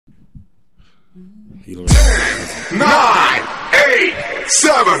9, 8,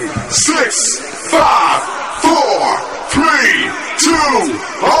 7, 6, 5, 4, 3, 2.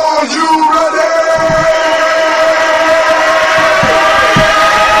 Are you ready?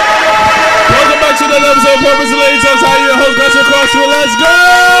 Welcome back to another episode of Purpose Lady Talks. How your host, Gretchen Crossfield. Let's go!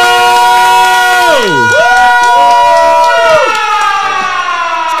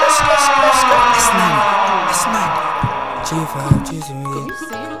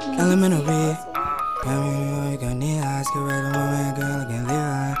 Elemental B. Got knee highs, get rid of my man, girl, I can live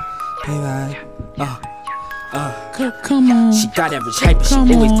high. Come on. She got average height, but she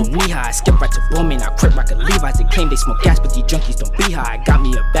always go knee high. Skip right to Bowman, I crip rock a Levi's. They claim they smoke gas, but these junkies don't be high. Got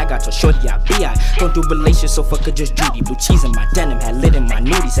me a bag, I told shorty I be high. Don't do relations, so fuck her, just Judy. Blue cheese in my denim, had lit in my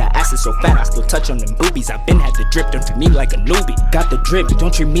nudies. Her ass is so fat, I still touch on them boobies. I been had the drip, don't treat me like a newbie. Got the drip,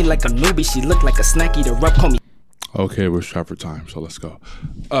 don't treat me like a newbie. She look like a snacky to rub, call me. Okay, we're strapped for time, so let's go.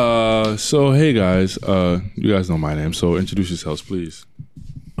 So hey guys, you guys know my name, so introduce yourselves, please.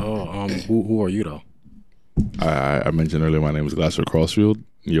 Who are you though? I mentioned earlier my name is Glasser Crossfield.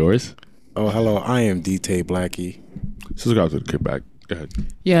 Yours? Oh, hello. I am DT Blackie. Subscribe to the Kickback. Go ahead.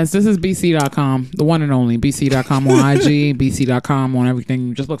 Yes, this is BC.com, the one and only. BC.com on IG, BC.com on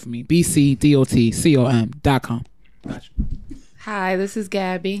everything. Just look for me. BCDOTCOM.com. Hi, this is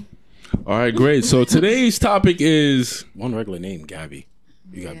Gabby. All right, great. So today's topic is... One regular name, Gabby.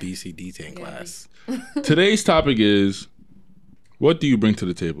 You got BC DT in class. Today's topic is, what do you bring to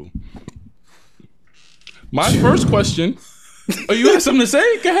the table? My first question... Oh, you have something to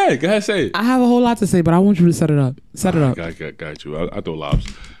say? Go ahead, say it. I have a whole lot to say, but I want you to set it up. Set it up. Got you. I throw lobs.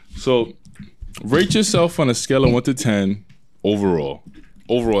 So, rate yourself on a scale of 1 to 10 overall.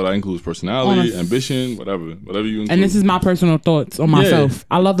 Overall, that includes personality, ambition, whatever you include. And this is my personal thoughts on myself. Yeah.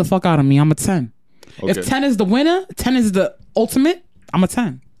 I love the fuck out of me. I'm a 10. Okay. If 10 is the winner, 10 is the ultimate, I'm a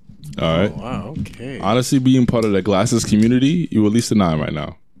 10. All right. Oh, wow, okay. Honestly, being part of the glasses community, you're at least a 9 right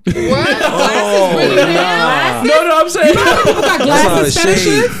now. What? Glasses really glasses? No, I'm saying. You know how people got glasses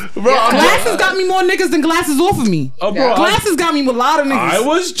fetishes? Bro, glasses got me more niggas than glasses off of me. Oh, bro, glasses got me with a lot of niggas. I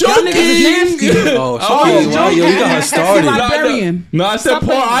was joking. Y'all niggas is nasty. Oh, you got her started. Librarian. No, I said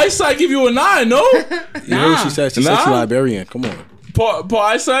poor eyesight give you a 9, no? You heard what she said? She said she's librarian. Come on. Poor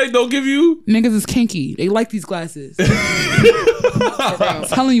eyesight don't give you... Niggas is kinky. They like these glasses. I'm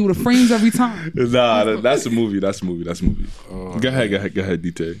telling you, with the frames every time. Nah, that's a movie. Go ahead,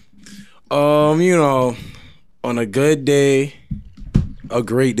 DT. You know, on a good day, a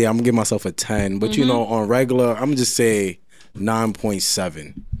great day, I'm gonna give myself a 10. But you know, on regular, I'm gonna just say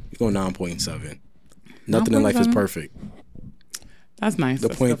 9.7. You go 9.7. Nothing in life is perfect. That's nice. The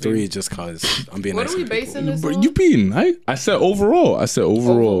point 3 is just cause I'm being nice. What are we basing this on? You being nice? I said overall. How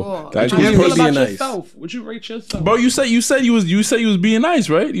That do you feel about yourself? Would you rate yourself? Bro, you said you was being nice,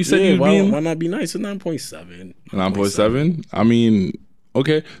 right? You said you was being. Why not be nice? It's 9.7. 9.7. I mean,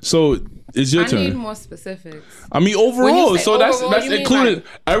 okay. So it's your turn. I need more specifics. I mean overall. So overall, that's included. like,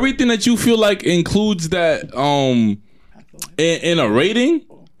 everything that you feel like includes that in a rating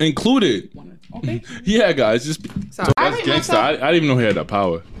included. Okay. Yeah, guys, just So that's gangsta. I didn't even know he had that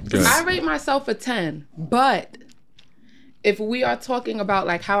power. I rate myself a 10, but if we are talking about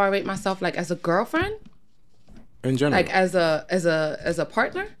like how I rate myself, like as a girlfriend, in general, like as a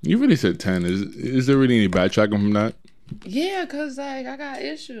partner. You really said 10. Is there really any backtracking from that? Yeah, cause like I got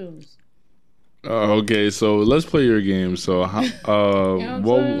issues. Okay, so let's play your game. So, You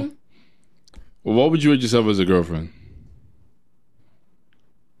know what would you rate yourself as a girlfriend?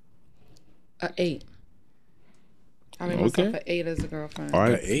 A 8. I rate myself an 8 as a girlfriend. All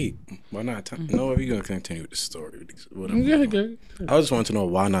right, 8. Why not 10? No, we're gonna continue with the story. Okay. I just want to know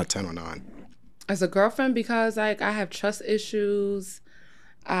why not 10 or 9. As a girlfriend, because like I have trust issues.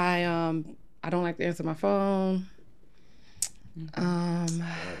 I don't like to answer my phone. You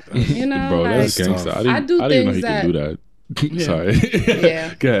know, bro, like, that's gangsta. I didn't know he could do that. Sorry.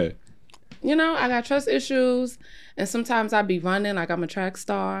 Yeah. Go ahead. You know, I got trust issues, and sometimes I be running like I'm a track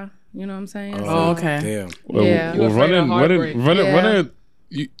star. You know what I'm saying? Oh, okay. Damn. Yeah. Well, running.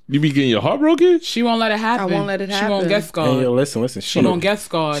 You be getting your heart broken? She won't let it happen. I won't let it happen. She won't get scarred. Hey, yo, listen. She won't get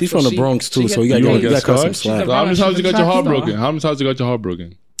scarred. She's from the Bronx too, so you got cut some slack. How many times you got your heart broken? How many times you got your heart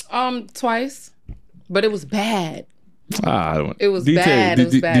broken? Twice, but it was bad. I don't. It was bad. It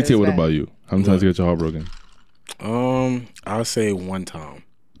was bad. DT, what about you? How many times you got your heart broken? I'll say 1 time.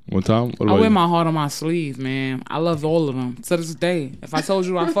 One time? I wear my heart on my sleeve, man. I love all of them to this day. If I told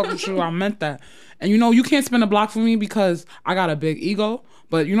you I fuck with you, I meant that. And you know, you can't spin a block for me because I got a big ego.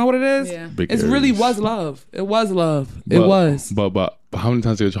 But you know what it is? Yeah. Big it Aries. really was love. It was love. It was. But But how many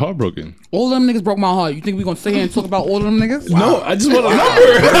times you got your heart broken? All them niggas broke my heart. You think we gonna sit here and talk about all of them niggas? No, I just want a number.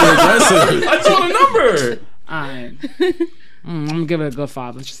 I just want a number. Alright. I'm gonna give it a good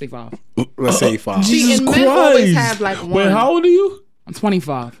 5. Let's just say 5. Let's say 5. Jesus and men always Christ. have like one. Wait, how old are you? I'm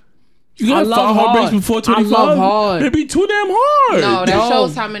 25. You got I 5 love heartbreaks hard. before I 25? love hard. It'd be too damn hard. No, that No.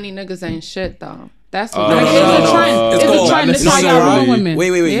 shows how many niggas ain't shit though. That's what It's a trend. It's called- a trend. This is how not y'all ruin necessarily. women.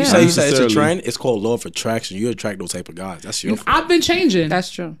 Wait. Yeah. You said it's a Necessarily. trend. It's called law of attraction. You attract those type of guys. That's your fault. I've been changing. That's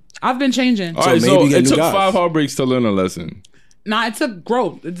true. I've been changing. All right, So so, maybe you get it new took guys. 5 heartbreaks to learn a lesson. Nah, it took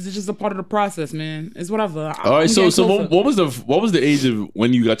growth. It's just a part of the process, man. It's whatever. All right, so what was the age of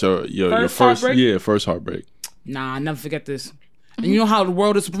when you got your First first heartbreak? first heartbreak? Nah, I never forget this. And you know how the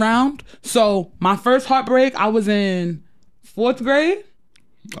world is round? So my first heartbreak, I was in 4th grade.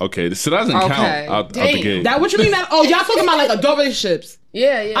 Okay, so that doesn't count out the Damn. gate. That what you mean? That y'all talking about like adult relationships?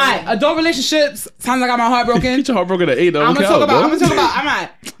 Yeah. All right, adult relationships. Times I got my heart broken. Get your heart broken at 8. I'm gonna count, talk bro. about. I'm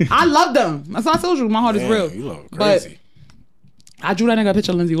like, I love them. That's why I told you my heart is Damn, real. you look But crazy. I drew that nigga a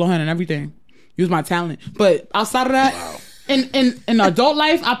picture of Lindsay Lohan and everything. Use my talent. But outside of that, in adult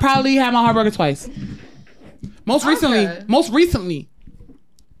life, I probably had my heart broken twice. Most recently,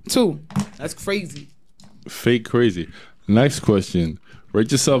 2. That's crazy. Fake crazy. Next question.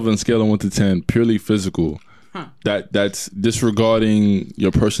 Rate yourself on a scale of 1 to 10, purely physical. That's disregarding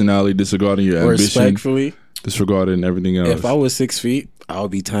your personality, disregarding your ambition, Respectfully, disregarding everything else. if I was 6 feet, I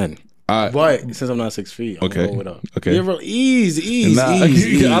would be 10. But since I'm not 6 feet, I'm Okay. gonna go with up. Okay. Yeah, bro, easy. Nah, I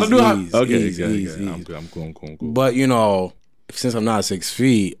don't know how. Okay, easy. I'm cool. But since I'm not 6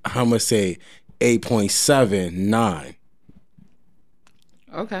 feet, I'm gonna say 8.79.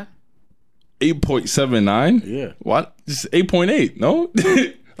 Okay. 8.79. Yeah. What? Just 8.8? No.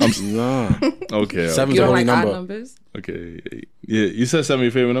 Nah. Okay. Seven's You a don't holy like odd number. numbers? Okay. Yeah. You said 7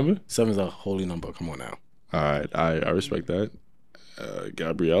 your favorite number. 7's a holy number. Come on now. All right. I respect that.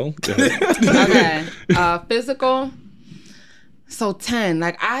 Gabrielle. Go ahead. Okay. Physical. So 10.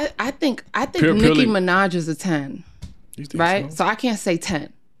 Like I think Purely- Nicki Minaj is a 10. You think Right? so? So I can't say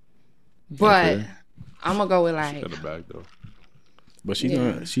 10. But Okay. I'm gonna go with like Got it back though. But she's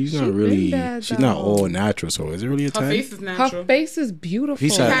Yeah. not. She's She not been really. bad, She's not though. all natural. So is it really a 10? Her face is her natural. face is beautiful. He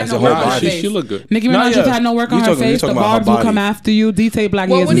said had as no a whole work on her body. face. She look good. Nicki Nah, Minaj yeah. just had no work on You her talking- you face. The talking about her barbs will body. come after you. D-Tay Black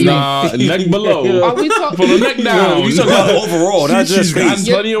Well, years what do is you- name. Nah, neck below. Are we talking? From the neck down. You talking about overall, not just She's gotten face.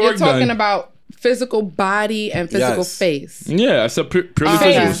 plenty of You're work talking done. about physical body and physical Yes. face. Yeah, I said purely Face.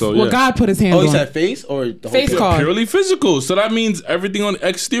 physical. So Well, yeah. God put his hand Oh, on you it. said face or the whole Face picture? card. Purely physical. So that means everything on the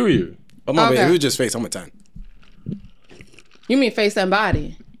exterior. Oh my Okay. bad. If it was just face, I'm a 10. You mean face and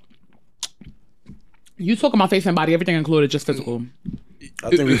body? You talking about face and body, everything included, just physical. I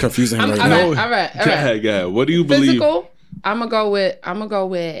think we're confusing him right all now. right, all right. Go ahead, go ahead. What do you believe? Physical. I'm gonna go with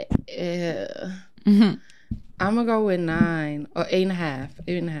 9 or 8.5.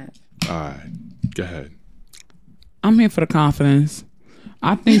 8.5. All right, go ahead. I'm here for the confidence.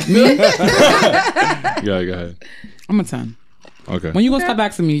 I think me, Yeah, go ahead. I'm a 10. Okay. When you gonna stop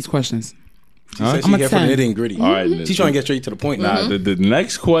asking me these questions? She said I'm she a here for the 10. nitty and gritty. All right. She's trying to get straight to the point now. Nah, the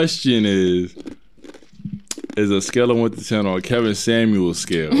next question is a scale of 1 to 10 on Kevin Samuel's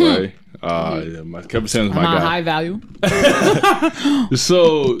scale, right? Yeah, Kevin Samuel's my I'm not guy. high value.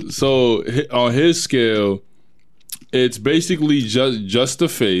 So on his scale, it's basically just the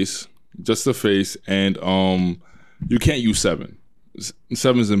face, and you can't use 7.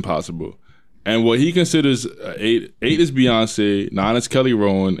 7 is impossible. And what he considers 8 is Beyonce, 9 is Kelly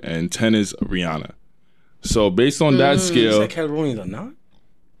Rowland, and 10 is Rihanna. So based on that You scale, said Kelly Rowland's a 9?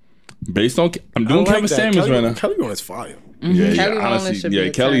 based on I'm doing Kevin Samuels right now. Kelly Rowland's fire. Yeah, Kelly Rowland honestly, should be yeah, a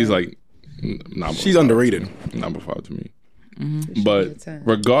Kelly's 10. like number She's 5, underrated. number 5 to me. be But a 10.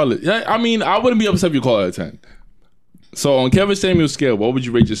 regardless, yeah, I mean, I wouldn't be upset if you call it a 10. So on Kevin Samuel's scale, what would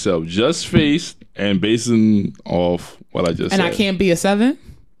you rate yourself? Just face and basing off what I just And said. I can't be a 7.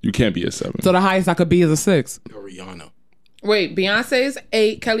 You can't be a 7. So the highest I could be is a 6. Rihanna. Wait, Beyonce's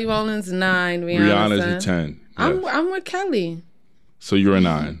 8, Kelly Rowland's 9, Rihanna's a 10. 10. I'm Yes. I'm with Kelly. So you're a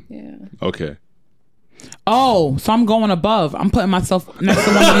 9. Yeah. Okay. Oh, so I'm going above. I'm putting myself next to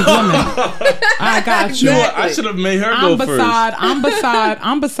one of these women. I got you. Exactly. I should have made her I'm go first.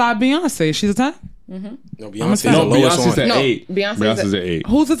 I'm beside Beyonce. She's a 10. No, Beyonce's I'm the a lowest Beyonce's one. at No, 8. Beyonce's at 8.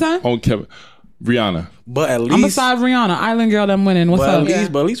 Who's a 10? On Kevin. Rihanna. But at I'm least, beside Rihanna, Island Girl. Them winning. What's but up?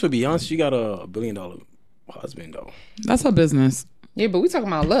 at least with Beyonce, she got a $1 billion husband though. That's her business. Yeah, but we talking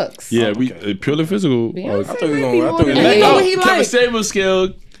about looks. Yeah, we purely physical. Beyonce I thought we might gonna- be I more thought we than gonna- an Neck up. eight. What he Kevin like? Samuel's scale,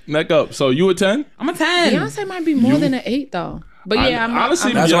 neck up. So you a 10? I'm a 10. Beyonce might be more than an 8 though. But yeah, I'm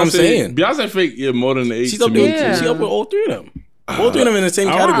honestly, That's Beyonce, what I'm saying. Beyonce fake more than an 8 She's to up me. there. Yeah. She up with all 3 of them. Both of them in the same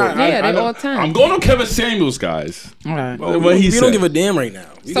category. Yeah, they know. all 10. I'm going on Kevin Samuels, guys. All right. What he we said. don't give a damn right now.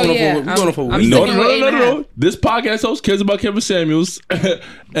 We So, going yeah, for, we going for I'm weed. No, sticking no, with no, no, 8.5. no. This podcast host cares about Kevin Samuels,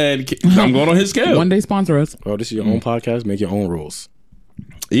 and I'm going on his scale. One day sponsor us. Oh, this is your own podcast. Make your own rules.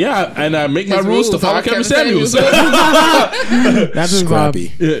 Yeah, and I make my His rules to rules follow are Kevin Kevin Samuels. That's his Scrappy.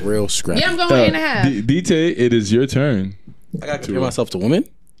 vibe. Real scrappy. Yeah, I'm going with 8.5. DT, it is your turn. I got to compare myself to women.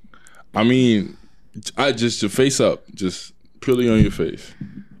 I mean, I just your face up, just purely on your face.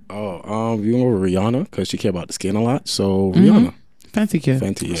 Oh, you know Rihanna because she care about the skin a lot. So Rihanna, Fancy kid.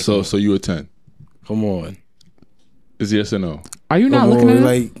 Fenty. Yeah, So you a 10? come on. Is yes or no? Are you not Come looking on, at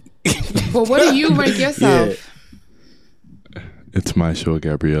it? like But what do you rank yourself? It's my show,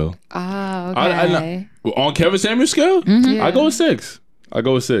 Gabrielle. Oh, okay. I on Kevin Samuels scale, Yeah. I go with 6.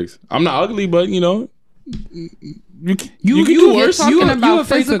 I'm not ugly, but you know, you can You do worse. talking You about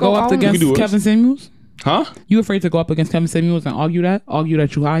afraid to physical go up only. against You can do worse. Kevin Samuels? Huh? You afraid to go up against Kevin Samuels and argue that? Argue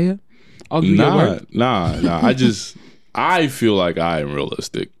that you higher? Argue your work? Nah. I feel like I am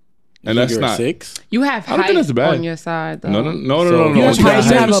realistic, and that's you're not. 6. You have I don't think height that's bad. on your side, though. No. You have Kevin height, you Samuels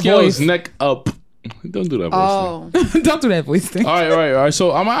have a scale is voice. neck up. Don't do that voice thing. Oh, Don't do that voice thing. All right.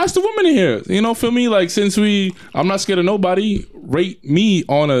 So I'm gonna ask the women in here. You know, feel me? Like since I'm not scared of nobody. Rate me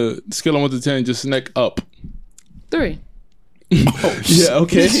on a scale of 1 to 10, just neck up. 3. Yeah.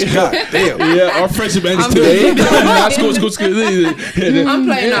 Okay. God damn. Yeah. Our friendship ends today. Nah, school. I'm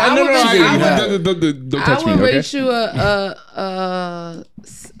playing. Yeah, I no, would rate you. don't I touch me. would Okay. rate you a.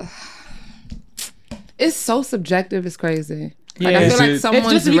 It's so subjective. It's crazy. Like I Yeah. feel like It's someone's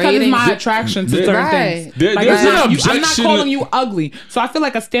It's just because rating. it's my attraction to certain Right. things. There's Like, an I'm not objection. calling you ugly. So I feel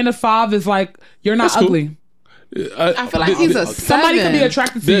like a standard 5 is like, you're not That's cool. ugly. I feel like he's a 7. Somebody can be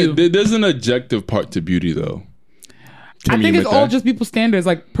attracted to you. There's an objective part to beauty, though. I Can you think it's admit all that? just people's standards,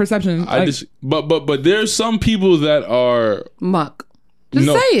 like perception. I Like, just, but there's some people that are muck. Just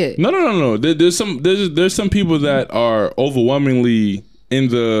no, say it. No. There's some people that are overwhelmingly in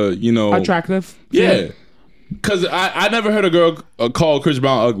the attractive. Yeah, because I never heard a girl call Chris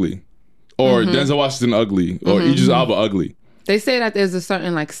Brown ugly, or Denzel Washington ugly, or Idris Elba ugly. They say that there's a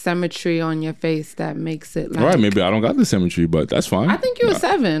certain like symmetry on your face that makes it like. All right, maybe I don't got the symmetry, but that's fine. I think you're a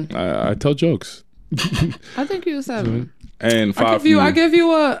 7. I tell jokes. I think you're a 7. And 5 I give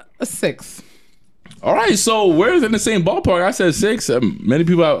you a 6. All right, so we're in the same ballpark. I said 6. Many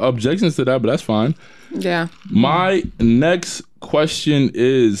people have objections to that, but that's fine. Yeah. My next question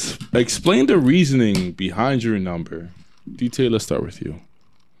is: explain the reasoning behind your number. Detail. Let's start with you.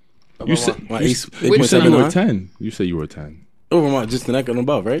 You said My you 8.79. said you were 10. You said you were 10. Over my just the neck and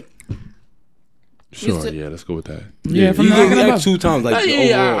above, right? Sure. said- Yeah, let's go with that. Yeah, from You the gave neck me and like above. 2 times, like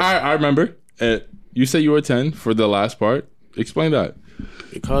overall. I remember. You said you were 10 for the last part. Explain that.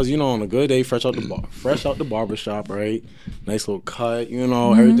 Because on a good day, fresh out the barbershop, right? Nice little cut,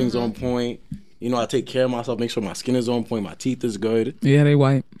 everything's on point. I take care of myself, make sure my skin is on point, my teeth is good. Yeah, they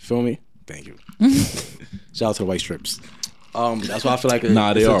white. Feel me? Thank you. Shout out to the white strips. That's why I feel like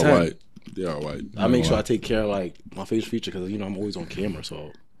Nah, they it's a are 10. white. They are white. I make sure I take care of like my facial feature because I'm always on camera,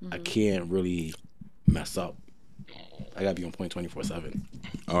 so I can't really mess up. I gotta be on point 24/7.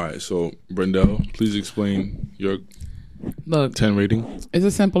 All right, so Brendel, please explain your Look, 10 rating. it's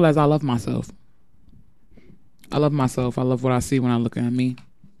as simple as I love myself. I love myself. I love what I see when I look at me.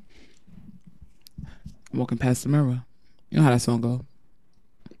 I'm walking past the mirror. You know how that song go.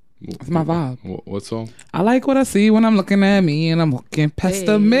 It's my vibe. What song? I like what I see when I'm looking at me and I'm walking past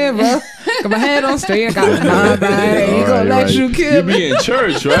the mirror. Got my head on straight. I got my mind. Ain't gonna let you kill You me. be in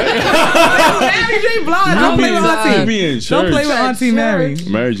church, right? Mary J. Blige. Don't play with you Auntie. be in church. Don't play with Auntie Mary.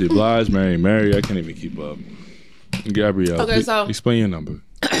 Mary J. Blige, Mary. I can't even keep up. Gabrielle, Okay, so- explain your number.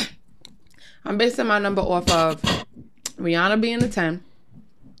 I'm basing my number off of Rihanna being a 10,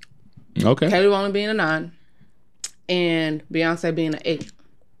 Okay. Kelly Rowland being a 9, and Beyonce being an 8.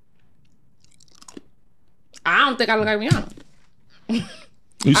 I don't think I look like Rihanna.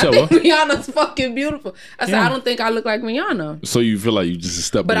 You I said think what? Rihanna's fucking beautiful. I said Yeah. I don't think I look like Rihanna. So you feel like you just a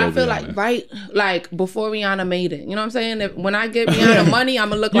step But below I feel Rihanna. like before Rihanna made it. You know what I'm saying? When I get Rihanna money, I'm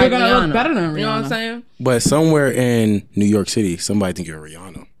gonna look You're like gonna Rihanna. look better than You know what I'm Rihanna. saying? But somewhere in New York City, somebody think you're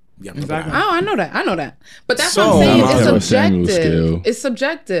Rihanna. Yeah, Exactly. Oh, I know that. But that's So, what I'm saying. I'm It's on the Samuel subjective. scale. It's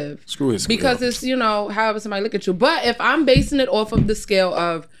subjective. Screw it. Because it's, however somebody look at you. But if I'm basing it off of the scale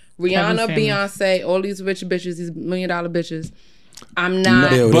of Rihanna, Kevin Beyonce, all these rich bitches, these $1 million bitches, I'm not.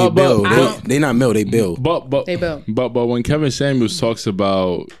 Bill, But- they bill. I don't- They not mill, they bill. But They bill. but when Kevin Samuels talks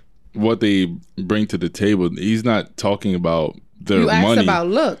about what they bring to the table, he's not talking about their You asked money. about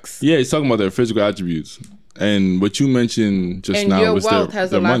looks. Yeah, he's talking about their physical attributes. And what you mentioned just And now your was wealth their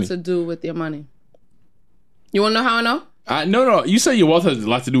has a lot money. to do with your money. You want to know how I know? No. You say your wealth has a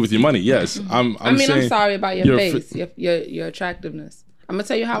lot to do with your money. Yes, I'm I'm saying sorry about your your face, your attractiveness. I'm gonna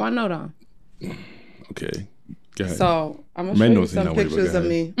tell you how I know though. Okay, go ahead. So I'm gonna Men show don't you think some that way, but pictures go of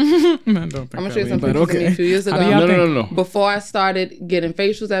me. Man, don't think I'm gonna that show you way, some but pictures of me a few years ago. How do y'all no. Before I started getting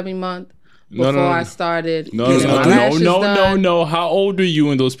facials every month. Before No. I started getting my No. lashes done. How old are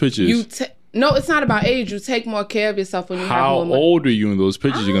you in those pictures? No, it's not about age. You take more care of yourself when you have How more money. old are you in those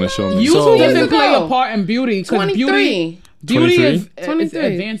pictures you're gonna show me? Youth So- doesn't play ago. a part in beauty. 'Cause 23. Beauty is 23.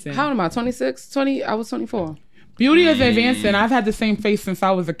 advancing. How old am I? 26? 20? I was 24. Beauty is advancing. I've had the same face since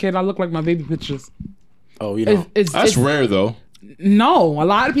I was a kid. I look like my baby pictures. Oh, you know. That's rare though. No, a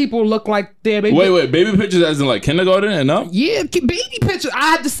lot of people look like their baby. Wait, baby pictures as in like kindergarten and up? Yeah, baby pictures.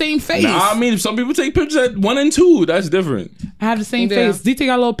 I have the same face. Nah, I mean, some people take pictures at 1 and 2. That's different. I have the same Yeah. face. DT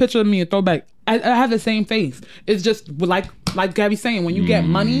got a little picture of me, a throwback. I have the same face. It's just like Gabby's saying, when you get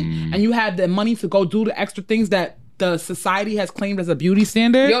money and you have the money to go do the extra things that the society has claimed as a beauty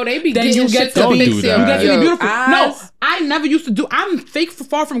standard. Yo, they be then getting you get shit to to be, fix you your- get to be Yo, beautiful. No, eyes. I never used to do. I'm fake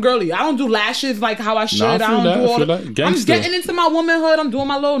far from girly. I don't do lashes like how I should. I I feel don't that, do I all. feel The, that. I'm Gangsta. getting into my womanhood. I'm doing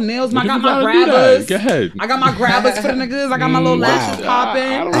my little nails. I You got my gotta do that. grabbers. Go ahead. I got my grabbers for the niggas. I got my little lashes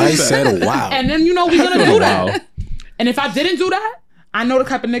popping. I said, wow. And then you know we're gonna do that. Wow. And if I didn't do that, I know the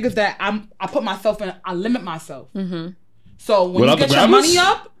type of niggas that I put myself in. I limit myself. So when Without you the get your grabbers? money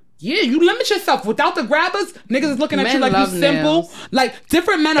up, yeah, you limit yourself. Without the grabbers, niggas is looking at Men you like you love simple. nails. Like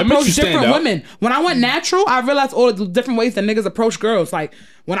different men That makes approach you stand different out. women. When I went natural, I realized all the different ways that niggas approach girls. Like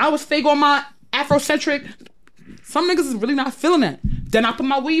when I was fake on my Afrocentric, some niggas is really not feeling that. Then I put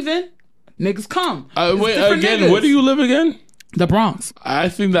my weave in, niggas come. It's Wait, different again, niggas. where do you live again? The Bronx. I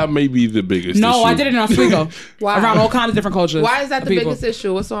think that may be the biggest No, issue. I did it in Oswego. Why? Around all kinds of different cultures. Why is that of the people. biggest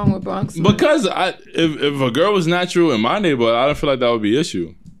issue? What's wrong with Bronx? Because if a girl was natural in my neighborhood, I don't feel like that would be an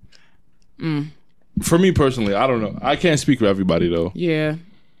issue. For me personally, I don't know. I can't speak for everybody though. Yeah.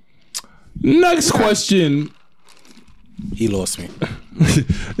 Next question. He lost me.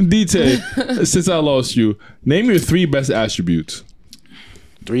 DT, since I lost you, name your 3 best attributes.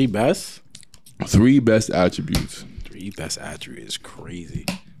 3 best? 3 best attributes. 3 best attributes. Crazy.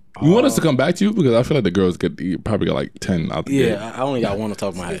 You want us to come back to you? Because I feel like the girls probably got like 10 out the gate. Yeah, I only got one on top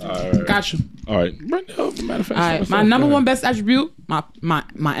of my head. Got you. All right. Matter of fact, All right. My number one best attribute,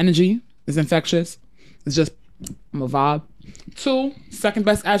 my energy is infectious. It's just, I'm a vibe. 2, second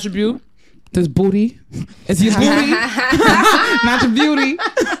best attribute, this booty. It's your booty, not your beauty.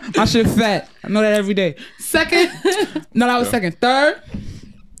 My shit fat. I know that every day. Second, no, that was second. Third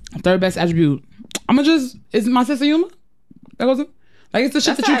best attribute. Is my sense of humor. That wasn't. Like it's the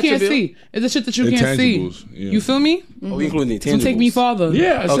shit That's that you an can't see. attribute. It's the shit that you can't see. Intangibles, yeah. You feel me? Oh, we including the So take me intangibles. farther.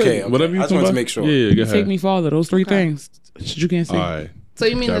 Yeah. I said Okay, whatever you I just wanted to make sure. Yeah, go ahead. Take me farther. Those 3 things. Shit you can't see. All right. So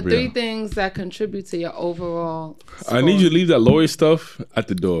you mean the Gabrielle. 3 things that contribute to your overall score? I need you to leave that lawyer stuff at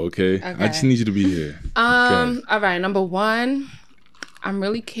the door, okay? I just Okay. need you to be here. All right. Number 1, I'm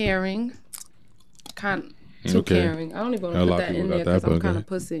really caring. Too Okay. caring. I don't even A want to lot put of that people in got there that, because I'm but kind okay. of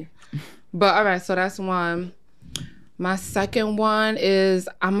pussy. But all right, so that's 1. My second one is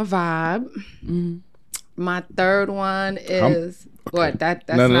I'm a vibe. My third one is what? That's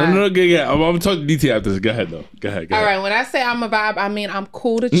No, not. yeah. I'm talking DT after this. Go ahead, though. Go ahead. All right, when I say I'm a vibe, I mean I'm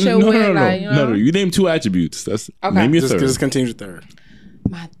cool to chill No, with. no, no, like, you know? no. You name 2 attributes. That's Okay. name your Just 3rd. continue with 3rd.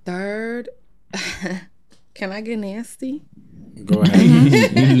 My third. Can I get nasty? Go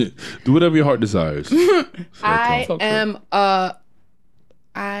ahead. Do whatever your heart desires. I am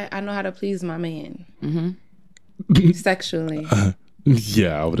I know how to please my man. Sexually.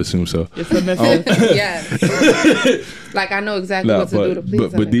 Yeah, I would assume so. Yes. Like I know exactly Nah, what to do to please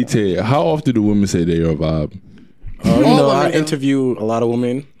but a nigga. DT, how often do women say they're a vibe? You know, I women do. interview a lot of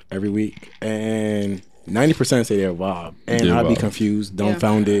women every week, and 90% say they're a vibe, and They're a I'd be vibe. confused,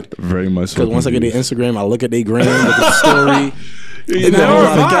 dumbfounded. Very much so. Because once I get their Instagram, I look at their gram, look at the story. they're not a a lot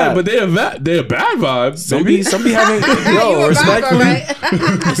of vibe, guys. but they're a bad vibe. Some Maybe. be having You yo a respectfully.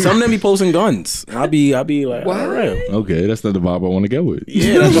 vibe, right? Some of them be posting guns. And I be like, all right. Okay, that's not the vibe I want to get with.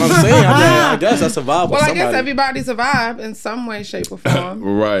 Yeah, that's what I'm saying. I guess that's a vibe. Well, of I guess somebody. everybody's a vibe in some way, shape, or form.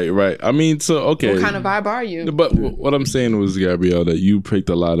 Right. I mean, so okay. What kind of vibe are you? But what I'm saying was, Gabrielle, that you picked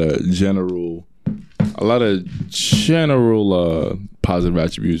a lot of general positive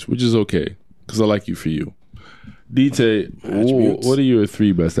attributes, which is okay because I like you for you. DT, Attributes. what are your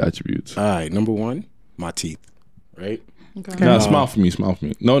 3 best attributes? All right, number 1, my teeth. Right. Nah, smile for me.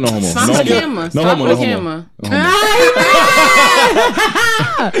 No homo. Stop no the homo. camera. No Stop homo. the No homo. camera.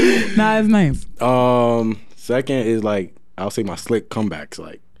 Nah, it's nice. Second is like I'll say my slick comebacks.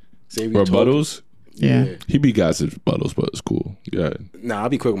 Like, say we Rebuttals. Yeah. He be guys at rebuttals, but it's cool. Yeah. Nah, I'll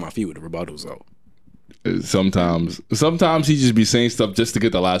be quick with my feet with the rebuttals though. Sometimes he just be saying stuff just to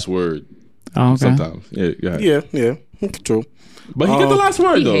get the last word. Oh, okay. Sometimes, Yeah. True. But he get the last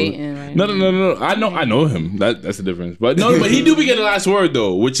word though. hating right No. I know him. That's the difference. But he do be getting the last word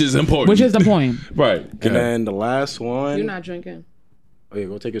though, which is important. Which is the point. Right. And then the last one. You're not drinking. Oh yeah,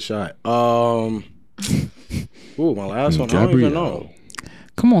 go take a shot. Ooh, my last one. I don't even know.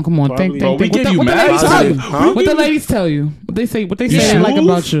 Come on. Think. Bro, we give you What the mad ladies tell you? Huh? What the ladies tell you? What they say they You like smooth?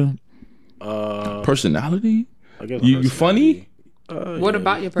 about you? Personality. I guess You funny? What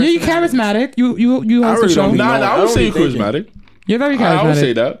about your Yeah, you personality? charismatic. You host really the show. don't Nah, know. I I would don't say you're be thinking. charismatic. You're very charismatic. I would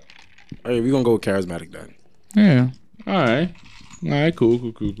say that. Hey, we're gonna go with charismatic then. Yeah. All right,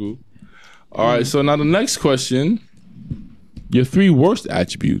 cool. All right, so now the next question. Your 3 worst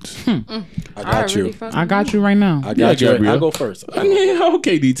attributes. I got you. I got you right now. I got you. Gabrielle. I go first. I mean,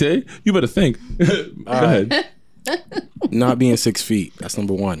 okay, DT. You better think. Go ahead. Not being 6 feet. That's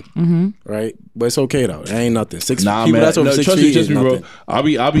number one. Right? But it's okay though. It ain't nothing. Nah, people man. that's over No, 6 trust feet me, is bro. nothing.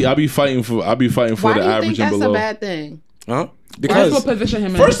 I'll be fighting for Why the do you average think and that's below. a bad thing? Huh? That's Because what position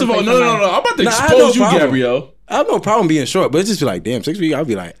him in. First of all, no. I'm about to Nah, I have expose no you, problem. Gabrielle. I have no problem being short, but it's just be like, damn, 6 feet. I'll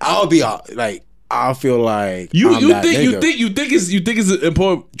be like, I'll feel like You I'm that nigga. think it's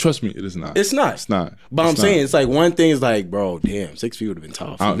important? Trust me, it is not. It's not. It's not. But I'm It's saying not. it's like one thing is like, bro, damn, 6 feet would have been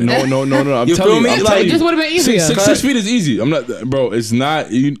tough. No. I'm You telling feel me? you. I'm Like, telling it you. just would've been easier. 6 feet is easy. I'm not, bro. It's not.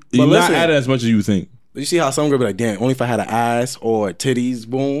 You're not listen. adding as much as you think. You see how some girl be like, damn, only if I had an ass or titties,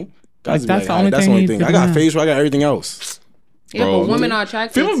 boom. Guys be that's the "Alright, only that's the thing only he thing. could I got do. facial, I got everything else. Yeah, Bro, but women are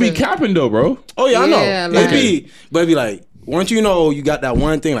attracted People be to capping though, bro. Oh yeah, I know. Yeah, It'd like- be, but it'd be like, once you know you got that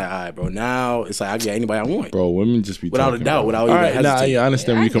one thing, like, all right, bro, now it's like I get anybody I want. Bro, women just be Without a talking, doubt, bro. without All even right, nah, hesitating. yeah, I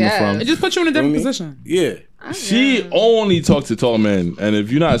understand where you're coming I from. It just puts you in a different Feel me? position. Yeah. She only talks to tall men, and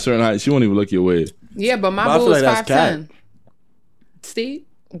if you're not a certain height, she won't even look your way. Yeah, but my But I boo feel is like that's 5'10". Steve?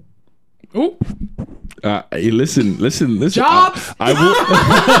 Ooh. Hey, listen. Jobs.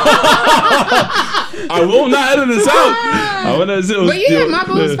 I will not edit this out. I want to say, But yeah, my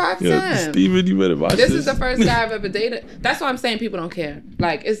boo is 5'10". Steven, you better watch this. This is the first guy I've ever dated. That's why I'm saying people don't care.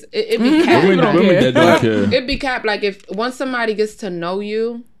 Like it be cap. women that don't care. It be cap. Like if once somebody gets to know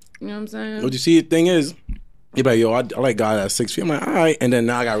you, you know what I'm saying? What you see, the thing is, you be like, yo, I like guys at 6 feet. I'm like, all right, and then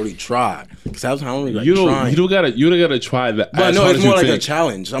now I gotta really try because that's how I'm really like You trying. don't gotta try that. But as no, hard it's as you more like a think.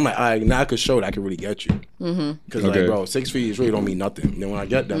 challenge. I'm like, all right, now I could show that I can really get you. Because Okay. like, bro, 6 feet is really don't mean nothing. And then when I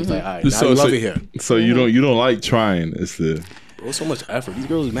get them, it's like, all right, now you love it here. So you don't like trying. It's the Bro, so much effort. These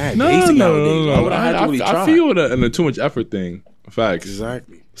girls is mad no. basic nowadays. Why would I have to really I try? feel the too much effort thing. Facts.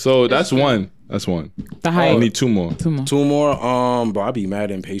 Exactly. So that's one. That's one. The I height. need 2 more. Two more. 2 more. Bro, I be mad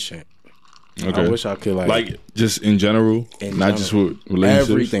impatient. Okay. I wish I could Like just in general, In not general. just with relationships.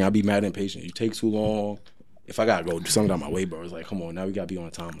 everything. I be mad impatient. You take too long. If I gotta go do something out my way, bro, it's like, come on, now we gotta be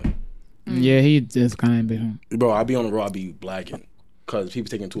on time. Like, Yeah, he just kind of ambitious. bro, I be on the road, I be blacking because people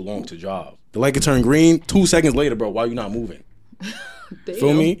taking too long to drive. The light can turn green 2 seconds later, bro. Why you not moving?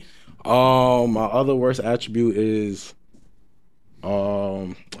 Feel me? My other worst attribute is, I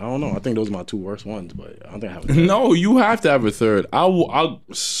don't know. I think those are my 2 worst ones, but I don't think I have. A third. No, you have to have a third. I'll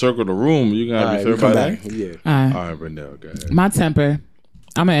circle the room. You can have All a right, third we come by back. then. Yeah. All right. All right, Brendel, go ahead. My temper.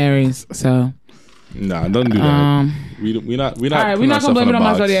 I'm an Aries, so Nah, don't do that. We're not. all right. We're not gonna blame it on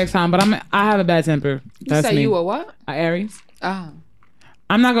my zodiac sign, but I have a bad temper. You That's say me. you a what? A Aries. Oh.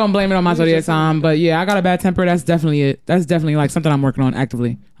 I'm not gonna blame it on my zodiac sign, but yeah, I got a bad temper. That's definitely it. That's definitely like something I'm working on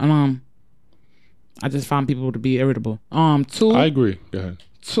actively. I just find people to be irritable. 2. I agree. Go ahead.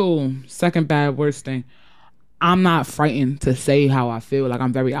 2, second bad worst thing. I'm not frightened to say how I feel. Like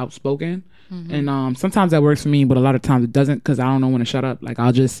I'm very outspoken, and sometimes that works for me, but a lot of times it doesn't because I don't know when to shut up. Like I'll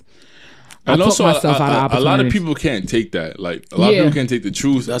And talk also, myself out of a lot of opportunities. people can't take that. Like a lot of Yeah. people can't take the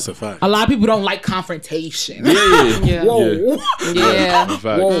truth. That's a fact. A lot of people don't like confrontation. Yeah. Whoa, Yeah. In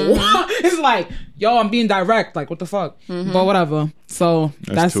fact, whoa! It's like, yo, I'm being direct. Like, what the fuck? But whatever. So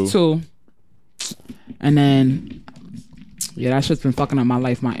that's That's 2. And then, yeah, that shit's been fucking up my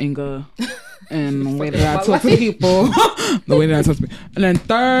life, my anger, and the way that I talk to people, the way that I talk to people. And then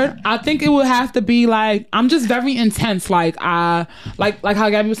 3rd, I think it would have to be like I'm just very intense. Like like how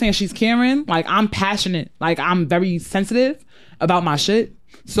Gabby was saying, she's caring. Like I'm passionate. Like I'm very sensitive about my shit.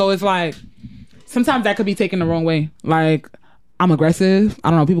 So it's like sometimes that could be taken the wrong way. Like I'm aggressive. I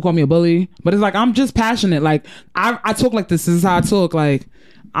don't know. People call me a bully, but it's like I'm just passionate. Like I talk like this. This is how I talk. Like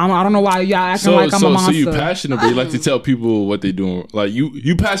I don't know why y'all acting like I'm a monster. So you passionate, but you like to tell people what they doing. Like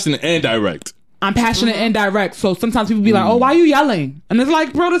you passionate and direct. I'm passionate and direct. So sometimes people be like, "Oh, why are you yelling?" And it's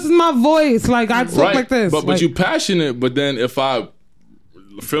like, bro, this is my voice. Like I talk like this. But Like, you passionate. But then if I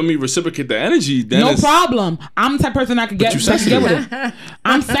reciprocate the energy, then no it's, problem. I'm the type of person that could get you with sensitive. it.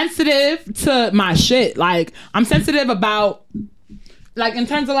 I'm sensitive. sensitive to my shit. Like, I'm sensitive about, like, in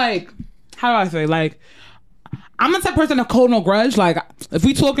terms of, like, how do I say? Like, I'm the type of person to hold no grudge. Like, if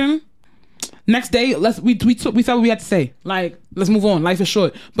we talking, next day, we said what we had to say. Like, let's move on. Life is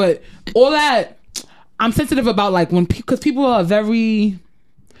short. But all that, I'm sensitive about, like, because people are very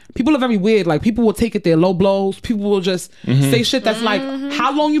weird. Like, people will take it their low blows. People will just say shit that's like,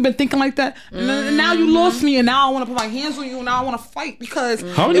 how long you been thinking like that? And now you lost me, and now I want to put my hands on you, and now I want to fight because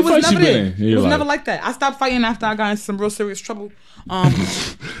How many it was fights never you there. been in It was your never life? like that. I stopped fighting after I got in some real serious trouble.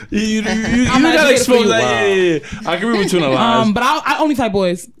 You I'm not gotta here for expose you. that. Yeah. I can read between the lines. But I only fight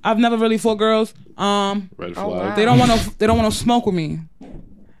boys. I've never really fought girls. Red flag. wow. They don't want to smoke with me.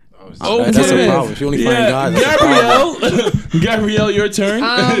 Oh, That's what it a is. problem. If you only find guys, that's a problem. Gabrielle, your turn.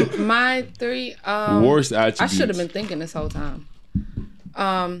 My 3 Worst attributes. I should have been thinking this whole time.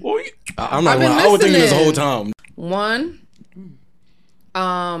 I'm not I've lying. been I was thinking this whole listening. time. One,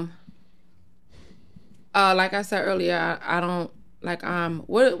 like I said earlier, I don't like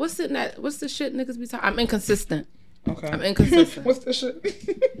what's the shit niggas be talking? I'm inconsistent. Okay. I'm inconsistent. What's this shit?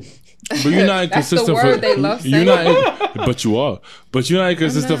 But you're not That's the inconsistent word for they love you're saying. not, but you are. But you're not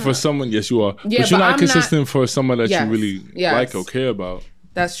inconsistent for someone. Yes, you are. Yeah, but you're but not I'm consistent for someone that Yes, you really yes. like or care about.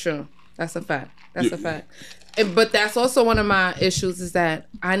 That's true. That's a fact. That's a fact. But that's also one of my issues is that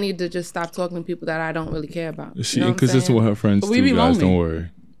I need to just stop talking to people that I don't really care about. She You know what I'm inconsistent saying? with her friends we too, be guys. lonely. Don't worry.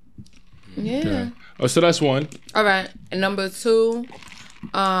 Yeah. Oh, so that's one. All right. And number 2,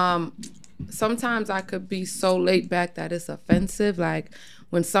 sometimes I could be so laid back that it's offensive. Like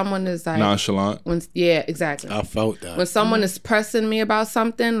when someone is like Nonchalant. yeah, exactly. I felt that. When someone is pressing me about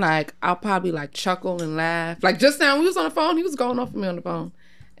something, like I'll probably like chuckle and laugh. Like just now, we was on the phone. He was going off of me on the phone,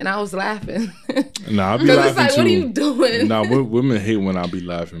 and I was laughing. Nah, I be Because laughing it's like, too. what are you doing? Nah, women hate when I be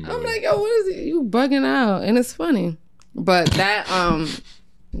laughing. Bro. I'm like, yo, what is it? You bugging out, and it's funny. But that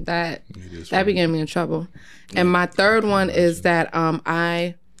be getting me in trouble. And my third one is that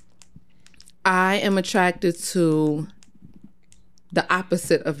I am attracted to the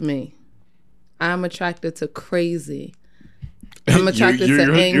opposite of me. I'm attracted to crazy. I'm attracted to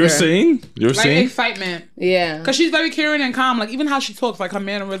anger. You're saying? You're Like saying? excitement. Yeah. Because she's very caring and calm. Like, even how she talks, like her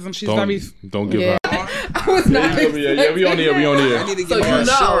mannerisms, she's very... Don't give Yeah. her. I was not. Yeah, we on here. We on here. need to So get you my know,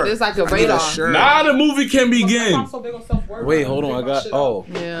 shirt. there's like a I need a radar. shirt. Nah, the movie can begin. I'm so big on self-worth. Wait, hold on. I got. Oh,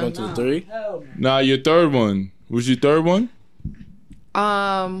 Yeah. 1, 2, 3. Nah, your third one. Was your third one?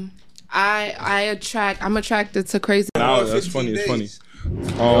 I'm attracted to crazy. Nah, that's 15 funny. It's funny. days.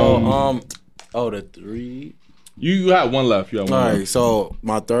 The 3. You had one left. You had one All left. right, so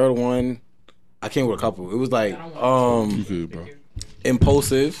my third one, I came with a couple. It was like You good, bro.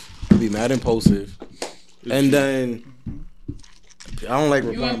 impulsive. Be mad impulsive, and then I don't like You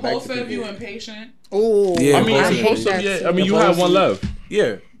replying back to impulsive, people. you impatient. Ooh, Yeah, I mean, impulsive. impulsive, yeah. I mean, you had one left.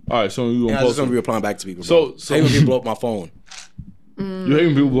 Yeah, All right, so you and I just gonna impulsive. be replying back to people. So- Bro. so- Hate when people blow up my phone. You hate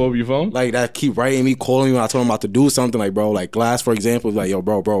when people blow up your phone? Like that keep writing me, calling me when I told them about to do something. Like bro, like Glass for example, like yo,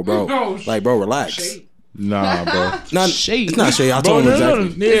 bro, Oh, like bro, relax. Shade. Nah, bro. Not Shade. It's not shade. I Bro, told him no,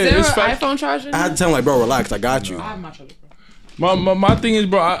 exactly. no, yeah, is there it's an fact. iPhone charger? I had to tell him like bro, relax. I got you. I have my trouble, bro. My thing is,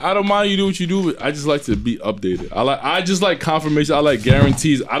 bro, I don't mind you do what you do, but I just like to be updated. I just like confirmation. I like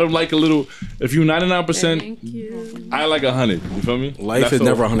guarantees. I don't like a little. If you 99%, Thank you. I like 100. You feel me? Life That's is all.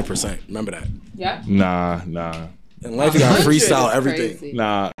 never 100%. Remember that. Yeah. Nah. In life, you gotta 100 freestyle is everything. crazy.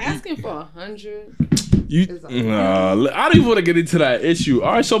 Nah. Asking for 100. I don't even want to get into that issue.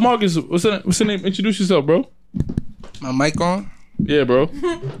 All right, so Marcus, what's the name? Introduce yourself, bro. My mic on? Yeah, bro.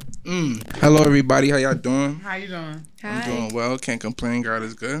 Hello, everybody. How y'all doing? How you doing? I'm doing well. Can't complain. God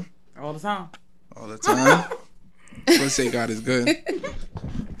is good All the time. all the time. Let's say God is good.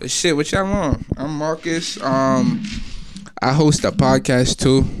 But shit, what y'all on? I'm Marcus. I host a podcast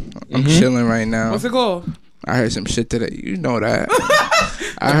too. I'm chilling right now. What's it called? I heard some shit today. You know that.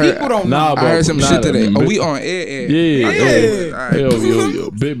 I heard. People don't Nah, know. bro. I heard some Nah, shit today. I mean, Oh, we on air. Yeah. All right.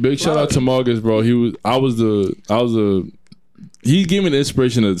 Yo. Big shout out to Marcus, bro. He gave me the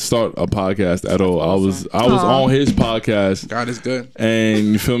inspiration to start a podcast at all. I was on his podcast, God is good. and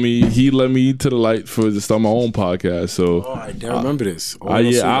you feel me? He led me to the light to start my own podcast. So Oh, I didn't remember this. Oh,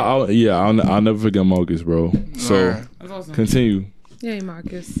 I'll never forget Marcus, bro. So Alright. That's awesome. continue. Yay,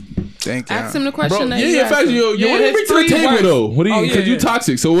 Marcus. Thank you. Ask him the Bro, question that you yeah, in asked fact, him. yo, Yeah, what do you bring his to the 3 table words. though? What do you? Oh, Because yeah. you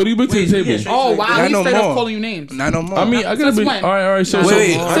toxic. So what do you bring to the table? Oh, wow. Not He no straight up more. calling you names. Not no more. I mean, I gotta Since be. when? All right. So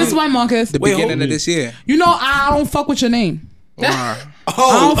Wait, Since when, Marcus? the beginning of this year. You know I don't fuck with your name. Why? I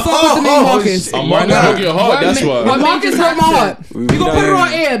don't fuck with the name Marcus. I'm Marcus broke your heart. That's But why. Marcus hurt my heart. You gonna put it on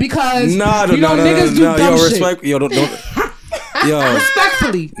air because you know niggas do dumb shit. Respect, yo, don't. Yo, Respectfully.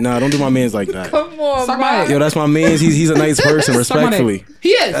 Miley. Nah, don't do my man's like that. Come on, Suck my Mike. Yo, that's my man's. He's a nice person, Suck my dick. respectfully. He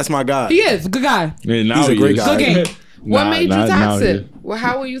is. That's my guy. He is. Good guy. Yeah, now He's a he great is. guy. Good game. What made you now toxic? he- Well,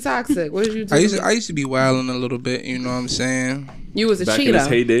 how were you toxic? What did you do? I used to be wilding a little bit. You know what I'm saying? You was a Back in his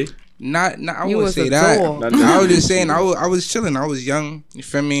cheater. heyday. Not I You wouldn't was say a that. dog. I was just saying I was chilling. I was young. You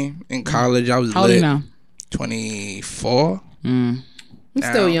feel me? In college, I was How old are you lit. now? 24. I'm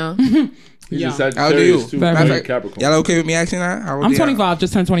still young. He's Yeah. a Sagittarius How old are you? too. Very Very good. Capricorn. Y'all okay with me asking that? How old I'm y'all? 25.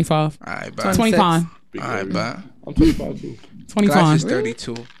 Just turned 25. All right, bye. 25. Big All right, area. bye. I'm 25 too. Glass 25. is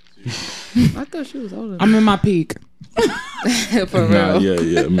 32. I thought she was older. I'm in my peak. For Nah, real.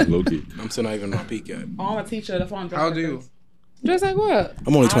 yeah, I mean, low key. I'm still not even on my peak yet. Oh, I'm a teacher. That's why I'm How old are you? Just like what?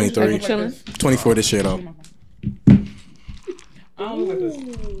 I'm only I 23. look like Chilling. this. 24 this year though. I don't look like this.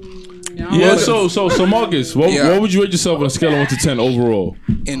 Yeah, so Marcus, what Yeah. would you rate yourself on a scale of 1 to 10 overall?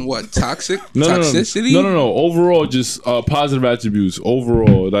 In what? Toxic? No, Toxicity? No. Overall, just positive attributes.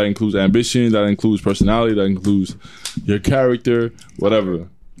 Overall, that includes ambition, that includes personality, that includes your character, whatever.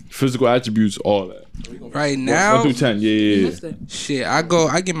 Physical attributes, all that. Right 1 now, through 10, yeah. Missed it. shit. I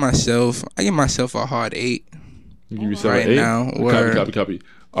give myself a hard 8. You give yourself Right an 8. now, word. Copy.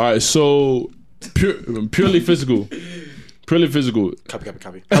 All right, so purely physical. Purely physical.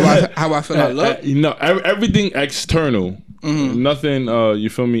 Copy. How I feel I look? You know, everything external. Nothing, you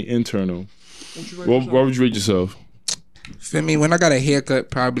feel me, internal. What would you rate yourself? Feel me? When I got a haircut,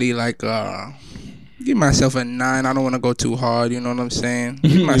 probably like give myself a 9. I don't want to go too hard. You know what I'm saying?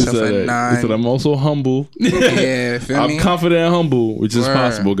 Give myself He a said 9. I'm also humble. Yeah, feel I'm me? confident and humble, which is Word.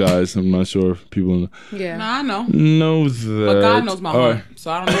 possible, guys. I'm not sure if people Yeah. Nah, I know. know that. But God knows my All heart. right.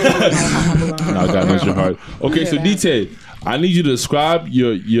 So I don't know. Nah, God knows your heart. Okay, so that. D-Tay, I need you to describe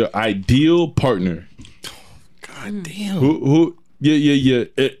your ideal partner. God damn. Who? Yeah.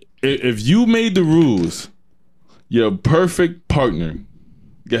 If you made the rules, your perfect partner.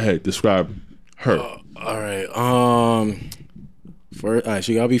 Go ahead, describe her. All right.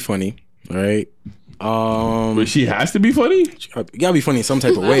 She gotta be funny. All right. But she has to be funny. You gotta be funny in some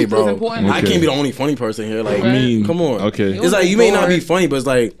type of way, bro. important. I Okay. can't be the only funny person here. Like, I mean, come on. Okay. It's like you may not be funny, but it's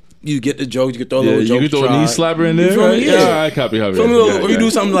like you get the jokes. You can throw a Yeah, little you joke. can throw a knee slapper in there. feel me? Right? Yeah. Yeah, I copy. Feel me? Or you do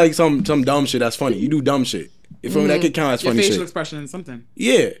something like some dumb shit that's funny. You do dumb shit. You feel me? That could count as Your funny facial shit. expression and something.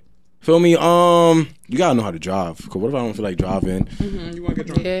 Yeah. Feel me? You gotta know how to drive. Cause what if I don't feel like driving? You want to get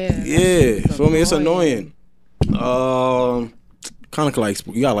drunk? Yeah. Yeah. Feel me? It's annoying. Kind of like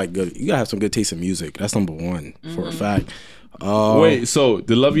you gotta have some good taste in music. That's number one for a fact. Wait, so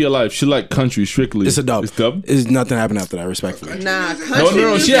the love of your life, she like country strictly. It's a dub. It's dub. It's nothing happened after that. Respectfully, Nah,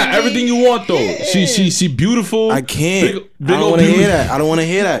 No. She got everything you want though. She beautiful. I can't. Big I don't old want to beauty. hear that. I don't want to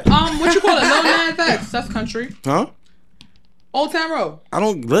hear that. What you call it? Lil Nas X. That's country. Huh? Old Town Road. I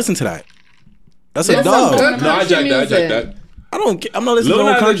don't listen to that. That's a That's some dub. good No, I jack country that. music. I don't. I'm not listening Lil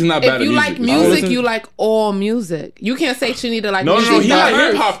to no Nas X is country. not bad If at you like music. music, listen- you like all music. You can't say she need to like No, music. he like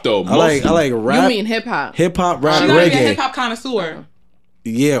diverse. hip hop though. I like You rap. mean hip hop? Hip hop, rap, She's not even a reggae. hip hop connoisseur.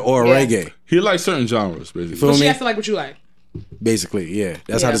 Yeah, or Yeah. reggae. He likes certain genres basically. Feel But she me? has to like what you like. Basically, yeah.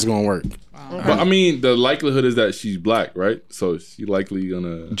 That's how Yeah. this is gonna work. But I mean, the likelihood is that she's black, right? So she likely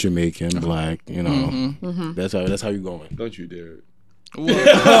gonna. Jamaican, black. You know, that's how you going. Don't you dare.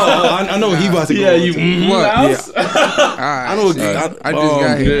 I know he about to go. Yeah, on you. to. What? Mouse? I know. I just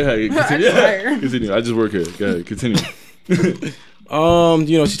got here. Go ahead, continue. Continue. I just work here. Go ahead, continue.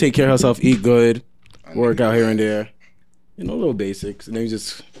 You know, she take care of herself, eat good, work out here and there. You know, little basics, and then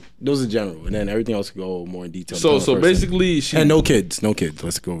just those are general, and then everything else can go more in detail. So depending on the person. basically, she and no kids.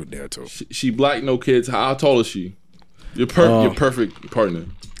 Let's go with there too. she black, no kids. How tall is she? Your perfect partner.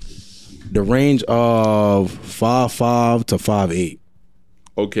 The range of 5'5" to 5'8".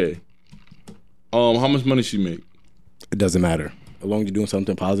 Okay. How much money she make? It doesn't matter as long as you're doing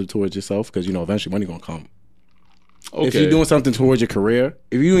something positive towards yourself, because you know eventually money gonna come. Okay. If you're doing something towards your career,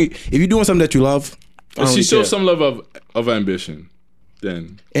 if you're doing something that you love, I if don't she really shows care. some level of ambition,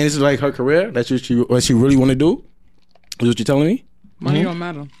 then and it's like her career, that's what she really want to do. Is what you're telling me? Money don't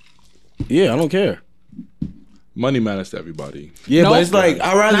matter. Yeah, I don't care. money matters to everybody. Yeah, No. but it's like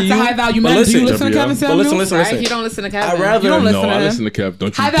I rather Not you. the high value but men. Do you listen, listen to Gabrielle. Kevin But Samuels? listen. Right? He don't listen to Kevin. I'd rather. You don't listen No, to I him. listen to Kev.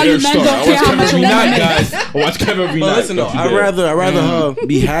 Don't you High dare value men start. don't I care watch how Kevin much every a woman night, makes. guys. I watch Kevin every But night. listen though, Don't you I'd dare. rather her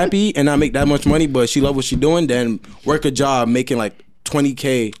be happy and not make that much money, but she love what she doing, than work a job making like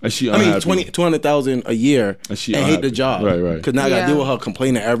 20K. And she I mean unhappy. 200,000 a year And she hate the unhappy. job. Right. Because now I gotta Yeah. deal with her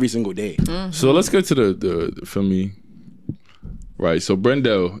complaining every single day. So let's get to the feel me. Right. So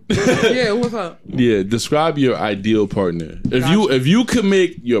Brendel, Yeah, what's up? yeah, describe your ideal partner. If you could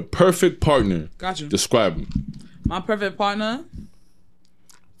make your perfect partner, Gotcha. describe him. My perfect partner,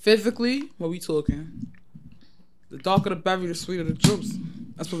 physically, what we talking? The darker the berry, the sweeter the juice.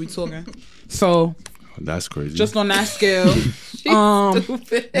 That's what we talking. So That's crazy. just on that scale.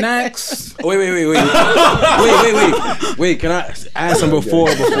 Stupid. Next. Wait. Wait, can I add some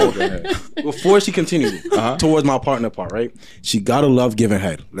before she continues? Towards my partner part, right? She gotta love giving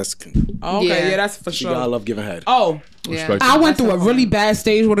head. Let's Oh, okay, Yeah. yeah, that's for she gotta sure. love giving head. Oh, Respect I it. went through a really bad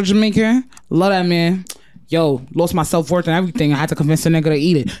stage with a Jamaican. Love that man. Yo, lost my self-worth and everything. I had to convince a nigga to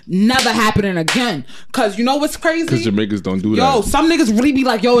eat it. Never happening again. Cause you know what's crazy? Because Jamaicans don't do Yo, that. some niggas really be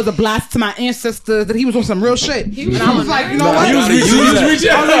like, yo, it's a blast to my ancestors that he was on some real shit. And I was like, you know what? He was reaching.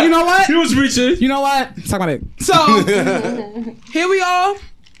 I was like, you know what? He was reaching. You know what? Suck my dick. So here we are.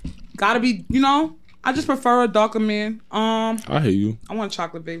 Gotta be, you know. I just prefer a darker man. I hear you. I want a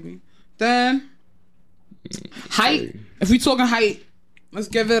chocolate baby. Then height. If we talking height, let's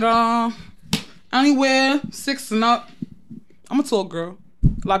give it anywhere 6 and up. I'm a tall girl.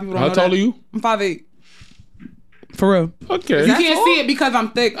 A lot of people don't How know tall that. are you? I'm 5'8". For real. Okay. You can't see it because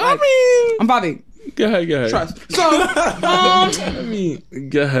I'm thick. I Like, mean, I'm 5'8". go ahead. Trust. So I mean,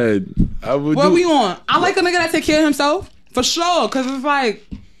 go ahead. I would what do, we on? I like a nigga that take care of himself. For sure. Cause it's like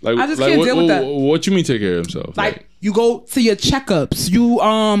I just can't what, deal with that. What you mean take care of himself? Like you go to your checkups. You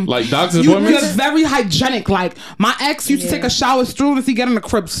like doctor's you're appointments? very hygienic. Like my ex used to take a shower as soon as he get in the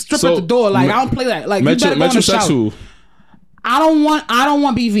crib, strip So, at the door. Like I don't play that. Like you better go in the shower. metrosexual. I don't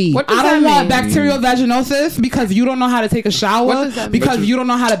want BV. What does I don't that want mean? bacterial vaginosis because you don't know how to take a shower. What does that mean? Because you don't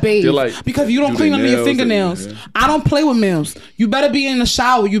know how to bathe. They're like, because you don't do clean they under your nails, fingernails. yeah. I don't play with males. You better be in the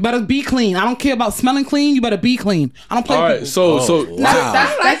shower. You better be clean. I don't care about smelling clean. You better be clean. I don't play All with right, people. so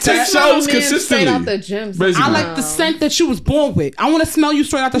That's like Take the showers man consistently. straight out the gym. Basically. I like the scent that you was born with. I want to smell you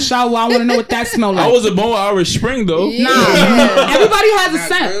straight out the shower. I want to know what that smell like. I was a born Irish Spring though. Nah, everybody has a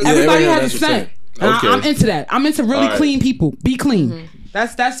scent. really. Everybody Yeah, has a that's what scent. I'm And Okay. I'm into that. I'm into really All right. clean people. Be clean.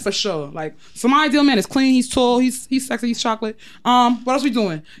 That's for sure. Like, so my ideal man is clean. He's tall. He's sexy. He's chocolate. What else we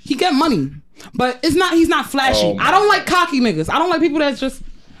doing? He get money, but he's not flashy. Oh, my I don't like cocky niggas. I don't like people that's just.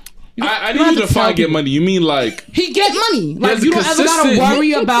 I you don't need you have to tell find get people. money. You mean like He get money. Like has you a don't ever gotta consistent-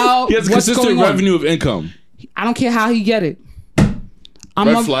 worry about he has a what's consistent going on. revenue of income? I don't care how he get it. I'm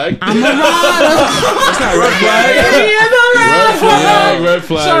Red a flag? I'm a rider. That's not red flag. Red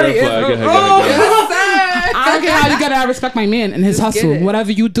flag. Sorry, Red flag. it's- Go ahead. I don't care how you get it. I respect my man and his hustle. it.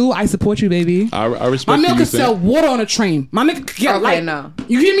 Whatever you do, I support you, baby. I My respect man you. could sell water on a train. My nigga could get Okay, light. no.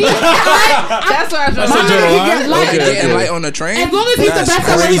 You hear me? That's what I My was nigga could get light. Okay. Getting light on the train. As long as he's the That's best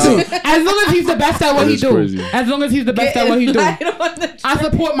at what he crazy. do. As long as he's the best at what That he is do. crazy. As long as he's the best at what he do. I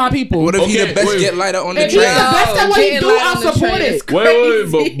support my people. What if he Okay, the best wait. get lighter on the If he's the train? best at what he do, I'll support it.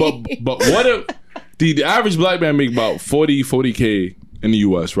 Wait, but what if the average black man make about 40K in the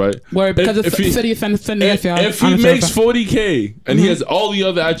US, right? Word, because If it's he- city offenders. If he makes 40K and he has all the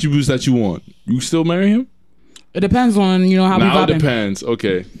other attributes that you want, you still marry him? It depends on, how we Now it vibing. depends.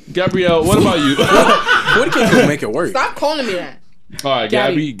 Okay, Gabrielle, what about you? What can you make it work? Stop calling me that. All right,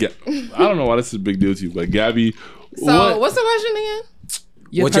 Gabby. I don't know why this is a big deal to you, but Gabby, So what's the question again?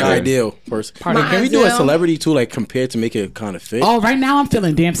 What's your partner. ideal person? Partner. Can we do a ideal- celebrity too, like compared to make it kind of fit? Oh, right now I'm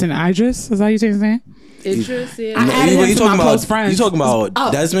feeling Damson Idris. Is that what you're saying? Interest, I yeah. added him you to talking my about? close friends. You talking about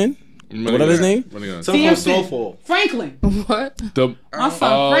Oh. Desmond? Whatever his name? Renegade. Something from Damson. Snowfall. Franklin. What? The, My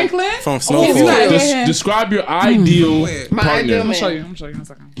son, Franklin. From Yes, Snowfall. you got it. des- describe your ideal My partner. ideal I'm man. gonna show you. I'm gonna show you in a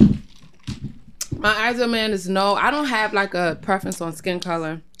second. My ideal man is no. I don't have like a preference on skin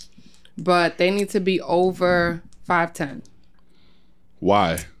color, but they need to be over 5'10"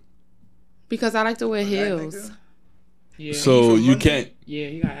 Why? because I like to wear heels. Yeah. So you can't Yeah,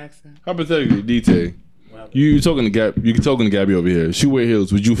 he got accent. hypothetically, DT. You talking to Gab? You talking to Gabby over here? She wear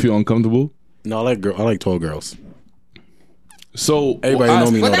heels. Would you feel uncomfortable? No, I like tall girls. So Everybody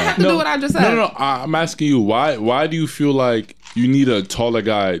know me. What Know that have that. to do with what I just said? No. I'm asking you why. Why do you feel like you need a taller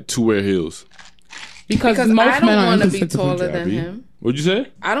guy to wear heels? Because Because most I men don't are want to be interested in taller than Gabby. him. What'd you say?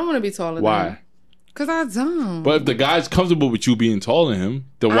 I don't want to be taller than him. Why? Because I don't. But if the guy's comfortable with you being taller than him,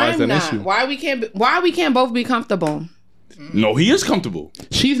 then why is that I'm an not. issue? Why we can't both be comfortable? No, he is comfortable.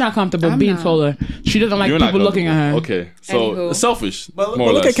 She's not comfortable I'm being not. taller. She doesn't like You're not people looking at her. comfortable. Okay, so Anywho. it's selfish. But more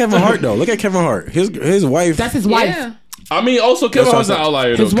or look less. at Kevin Hart though. Look at Kevin Hart. His wife. That's his wife. Yeah. I mean, also Kevin That's Hart's what an I'm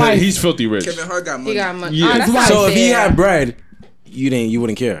outlier though. His 'cause wife. He's filthy rich. Kevin Hart got money. He got money. Yeah. Oh, that's His wife. so if he fair. had bread, you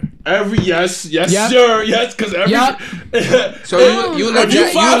wouldn't care. Yes, Yep. sure, yes, because every. Yep. So you let If you you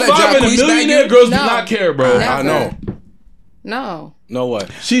let 5'5" and a Jacquees bang millionaire you? girls do No. not care, bro. Never. I know. No. No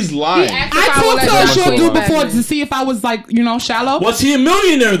what? She's lying. He asked if I would talked let to a John short do dude that. before to see if I was like, shallow. Was he a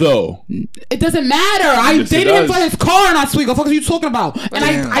millionaire though? It doesn't matter. I Yes, it dated him does. for his car last week. What the fuck are you talking about? And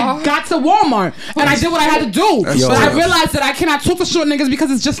I got to Walmart and I did what I had to do. That's But I tough. realized that I cannot talk to short niggas because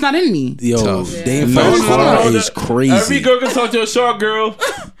it's just not in me. Yo, Tough. they in No, front of no, car no, is crazy. Every girl can talk to a short girl,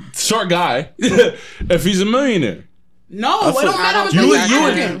 short guy, if he's a millionaire. No, it don't matter what You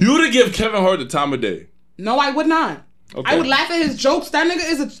you would you give Kevin Hart the time of day. No, I would not. Okay. I would laugh at his jokes. That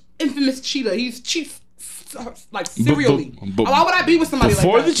nigga is an infamous cheater. He cheats like serially. but- Why would I be with somebody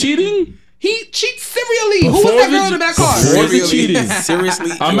Before like that? the cheating? He cheats serially. Who Before was that the- girl in that car? before the Really? cheating.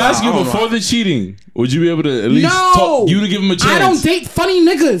 Seriously? I'm Yo, asking I you, don't before know. the cheating, would you be able to at least No. talk you to give him a chance? I don't date funny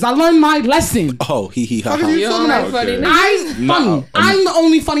niggas. I learned my lesson. Oh, he ha Fuck is ha. you You don't talking like about? funny Okay. niggas? I'm Nah, funny. I'm the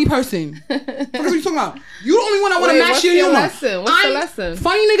only funny person. What are you talking about? You the only one I want to Wait, match what's your your humor. lesson? What's the lesson?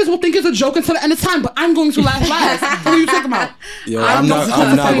 Funny niggas will think it's a joke until the end of time, but I'm going to laugh last. What are you talking about? Yo, I'm I'm not not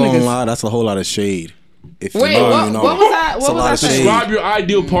funny gonna niggas. lie. That's a whole lot of shade. If Wait, you know, what- you know. what was that- It's what a was lot that of saying? shade. Describe your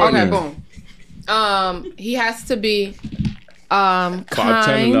ideal partner. Okay, boom. He has to be 5'10"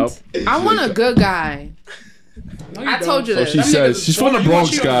 kind. and up. I want a good guy. I told you So that. she says she's from the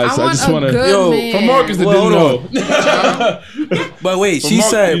Bronx, guys. I just want to. good man. For Marcus that Well, didn't hold know. But wait, For she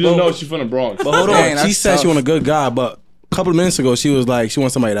Marcus, said. you didn't But, know she's from the Bronx. but hold Dang, on. She that's said she tough. want a good guy, but a couple of minutes ago she was like she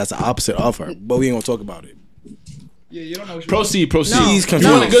wants somebody that's the opposite of her. But we ain't gonna talk about it. Yeah, you don't know what Proceed. She's confused. You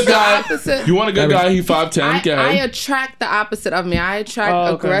want a good The guy? opposite. You want a good guy? He 5'10". I Go ahead. attract the opposite of me. I attract Oh,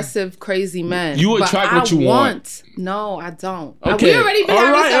 okay. aggressive, crazy men. You But attract I what you want. No, I don't. Okay. We already been All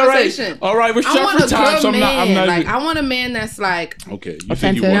having right, this all right. conversation. All right, we're I short want for a time, good so I'm man. not Like even. I want a man that's like Okay, you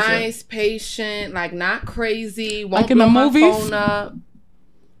think you want that? nice, patient, like not crazy, won't Like in blow the my movies? phone up.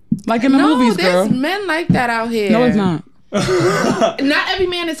 Like in the No, movies, there's girl. men like that out here. No, it's not. Not every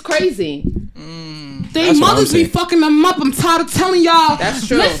man is crazy. They That's what I'm mothers be saying. fucking them up. I'm tired of telling y'all. That's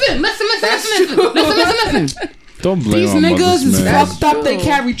true. Listen. That's true. Listen. Don't blame These our niggas mothers, is man. fucked up. They true.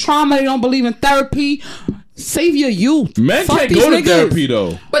 carry trauma. They don't believe in therapy. Save your youth. Men Fuck can't these go to niggas. therapy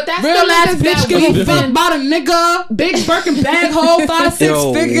though. But that's Real the ass niggas bitch that give a we fuck been- about a nigga. Big Birkin bag hole, 5, 6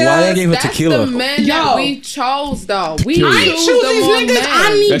 Yo, figures. why they gave her That's tequila? the men Yo. that we chose, though. We Tequila. I ain't choose choose the these wrong niggas. men.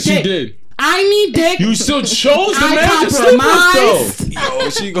 I need Yes, you dick. did. I need dick. You still chose the I man to sleep with though. Yo,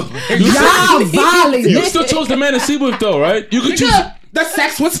 she go. Y'all violent. You still chose the man to sleep with though, right? You could choose. Nigga, the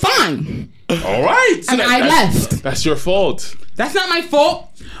sex was fine. All right. So And I left. That's your fault. That's not my fault.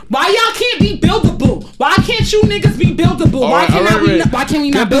 Why y'all can't be buildable? Why can't you niggas be buildable? Why right, cannot all right, we? right. Not, why can't we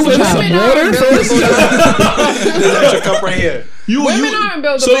not Get build this with in y'all? some water There's a cup right here. Women aren't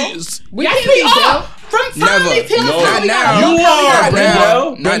buildable. So We Yes, can't we be are. built. From Never. family till No. until we Not got now. a you look are, how we got. now.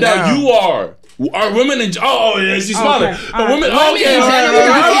 Brendel. Not Brendel, now. you are. Are women in? Oh yeah, she's smiling. Okay, But all women. right. Okay, in all right, general, all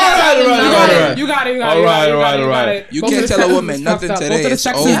right, you all right. You got it. All right. You Both can't of the tell a sexes woman is nothing fucked up. today. Both of the It's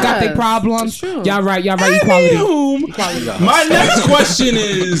sexes over. got their Yes, problems. it's true. Y'all right. Equality. Anywho, my next question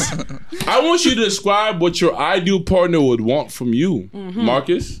is, I want you to describe what your ideal partner would want from you,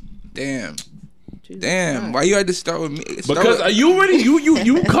 Marcus. Damn. Why you had to start with me? Start Because with- you already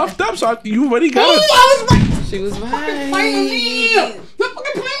you cuffed up, so you already got Oh, it. I was right. She was Playing right. me. Quit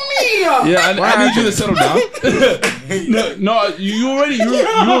fucking playing me. Yeah, I need you to settle down. no, you already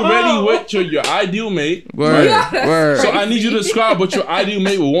with your ideal mate. Word. Yeah. Word. So I need you to describe what your ideal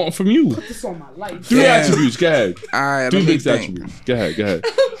mate would want from you. This on my life. 3 Damn. attributes. Go ahead. All right. 3 Let me big think. attributes. Go ahead.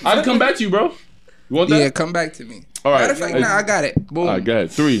 I can come back to you, bro. You want that? Yeah, come back to me. All right. Matter of fact, nah, I got it. Boom. All right, go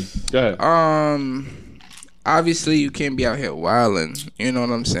ahead. 3. Go ahead. Obviously you can't be out here wilding. You know what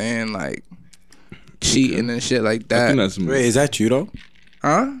I'm saying? Like cheating and shit like I think that. that's me. Wait, is that you though?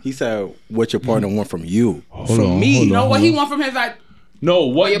 Huh? He said what your partner want from you. From me. You know what he want from his like? No,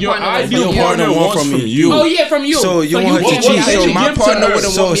 what your your partner wants ideal from you. partner wants from you. Oh yeah, from you. So you want her to can't cheat, be out so here So you my give to partner her.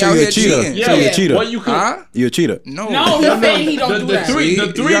 wouldn't So want me out you're a here cheater. cheating. So you're a cheater. What you could. Huh? You're a cheater. No. No, he's saying he don't do the that. three, See?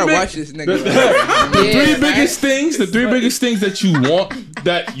 the three you gotta big, watch this nigga. the Yeah, three right. biggest things, the 3 biggest things that you want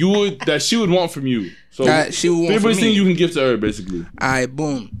that she would want from you. So That she would want 3 from biggest me. things you can give to her, basically. Alright,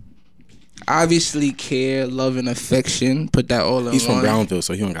 boom. Obviously, care, love, and affection. Put that all in He's from one. Brownfield,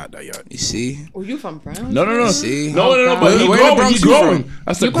 so he don't got that yet. You see? Oh, you from Brown? No. See? No. But Where- he where the growing. Bronx He you growing. from?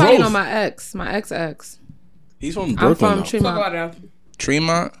 That's the You probably know growth. my ex. He's from I'm Brooklyn. from though. Tremont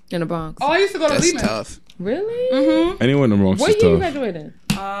Tremont? in the Bronx. Oh, I used to go to That's Lehman. tough. Really? Anyone in the Bronx What is year you tough. graduated?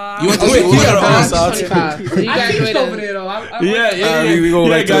 You went to wait, school you in got the a Bronx? Bronx? 25. So you I teached over graduated. there though. Yeah. we go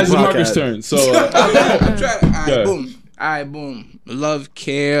back to guys, the it's Marcus' podcast. turn. So I'm trying to. Alright, Good. boom. Alright, boom. Love,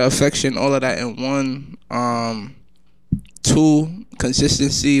 care, affection, all of that in one. 2,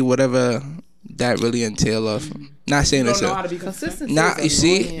 consistency, whatever that really entail of. Not saying Don't it's know how a. to be Consistency. Nah, you is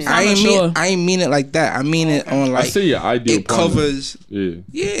see, annoying. I ain't mean it like that. I mean it on I like say your ideal it partner. covers. Yeah.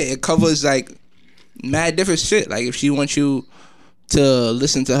 Yeah, it covers like mad different shit. Like if she wants you to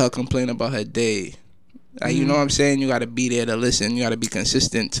listen to her complain about her day, like you know what I'm saying, you got to be there to listen. You got to be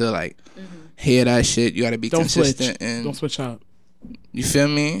consistent to like hear that shit. You got to be Don't switch. consistent and Don't switch out. you feel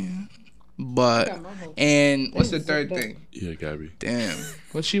me. But and what's the third thing? Yeah, Gabby. Damn.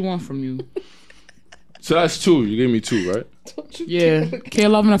 What she want from you? So that's 2. You gave me 2, right? Yeah, care,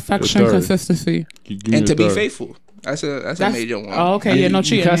 love, and affection, The third. consistency. You give me And the to be third. faithful. That's a major one. Oh, okay, yeah, no You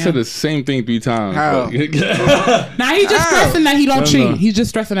cheating. can't say Yeah. the same thing 3 times. How? Like- Nah, he's just How? stressing that he don't No, cheat. no. He's just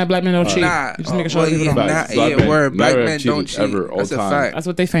stressing that black men don't cheat. Nah, He's just making sure well, people yeah, don't. Facts. nah, Black yeah, men word. Black never men cheated don't cheat. ever, all That's a time. fact. That's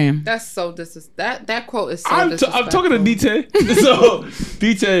what they saying. That's so that quote is so I'm disrespectful. talking to DT. So,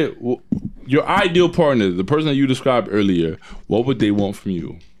 DT, your ideal partner, the person that you described earlier, what would they want from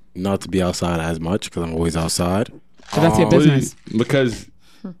you? Not to be outside as much because I'm always outside. But that's your What do you- business. Because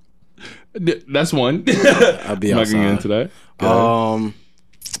that's one. I'll be I'm not gonna get outside. into that.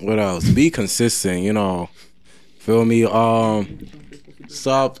 What else? Be consistent. You know, feel me.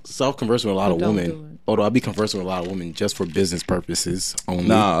 Stop conversing with a lot of Don't do women. Although I be conversing with a lot of women just for business purposes only.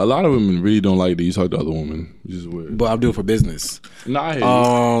 Nah, a lot of women really don't like that you talk to other women, which is weird. But I'm doing it for business. Nah, I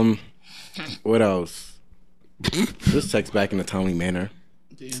hear you. What else? Just text back in a timely manner.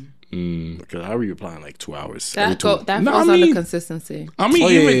 Because I reply in like 2 hours. every That two- that No, falls I mean- under consistency. I mean, Oh,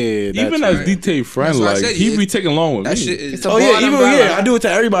 even, yeah, even that's as right. DT friend, That's what I like said, he be it- taking along with That me. shit is. It's a Oh yeah, broad even umbrella. I do it to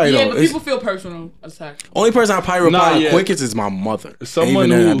everybody Yeah, though. but It's- people feel personal attack. only person I probably reply Nah, yeah. quickest is my mother.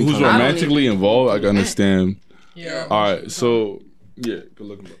 Someone And even then, I be who's kinda- romantically involved, I can understand. Yeah. All right, so yeah, good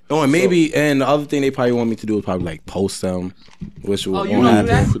looking. Bro. Oh, and maybe, and the other thing they probably want me to do is probably like post them, which will Oh, you won't don't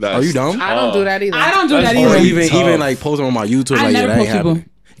do happen. that? Are you dumb? I don't do that either. I don't do that That's Or either. really tough. even like post them on my YouTube. I like, never yeah, that ain't post people. happening.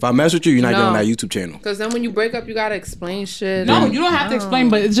 If I mess with you, you're not getting on No. that YouTube channel. Because then when you break up, you gotta explain shit. No, you don't have to explain,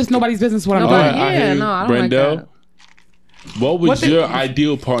 but it's just nobody's business what I'm Nobody- doing. Alright, I yeah, hear you. no, I don't like Brendel, that. what would What the- your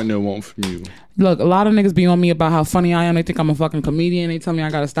ideal partner want from you? Look, a lot of niggas be on me about how funny I am. They think I'm a fucking comedian. They tell me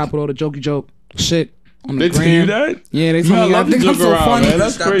I gotta stop with all the jokey joke shit on the They gram. tell you that? Yeah, they Man, I tell me I love to think I'm joke so around, funny. man.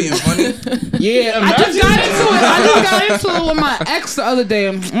 That's Stop crazy. being funny. Yeah, I just got into it. I just got into it with my ex the other day.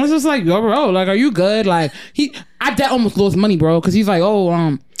 I was just like, yo, bro, like, are you good? Like, I almost lost money, bro, because he's like,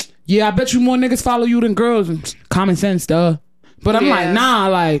 oh, yeah, I bet you more niggas follow you than girls. Common sense, duh. But I'm like, Yeah. nah,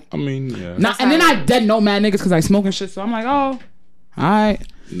 like, I mean, yeah. nah. And then I dead know mad niggas because I smoke and shit. So I'm like, oh, all right.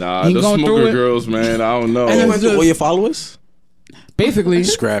 Nah, He the going through smoker it. girls, man. I don't know. And then- you went through all your followers? Basically.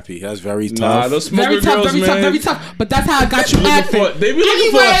 Scrappy. That's very tough. Nah, those smoker Very tough, girls, very man. tough, very tough. But that's how I got you Looking acting. for, they be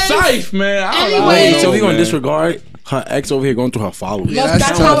looking for a Anyways. scythe, man. I don't know. Anyways. Wait, so we gonna man. disregard her ex over here going through her followers? Look, that's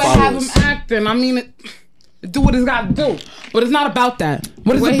that's how how I I have him followers. acting. I mean, do what it's got to do. But it's not about that.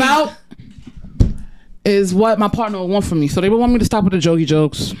 What it's Wait. about is what my partner will want from me. So they would want me to stop with the jokey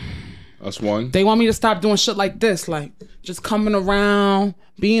jokes. That's one. They want me to stop doing shit like this, like just coming around,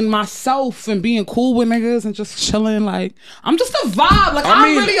 being myself and being cool with niggas and just chilling. Like I'm just a vibe. Like I'm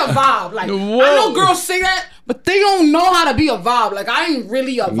mean, really a vibe. Like I whoa. know girls say that, but they don't know how to be a vibe. Like I ain't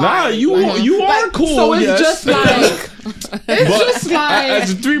really a vibe. Nah, you Like, you are like, cool. So it's yes. just like it's just like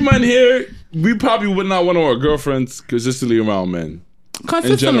As a 3 month here, we probably would not want our girlfriends consistently around men.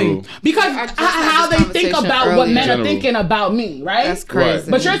 consistently general. because just had how this they think conversation about what earlier. men are General. thinking about me, right? That's crazy.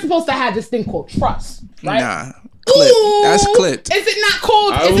 But you're supposed to have this thing called trust, right? Nah. Clip. That's clipped. Is it not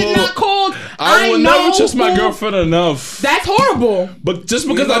called? I Is it will- not called? I will know never trust my who- girlfriend enough. That's horrible. But just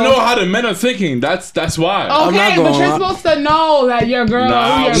because You I know- know how the men are thinking, that's why. Okay, not but going you're lie. supposed to know that your girl.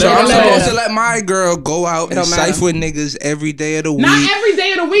 Nah, who your So Yeah, I'm girl yeah. supposed is. to let my girl go out and don't matter. cipher with niggas every day of the week. Not every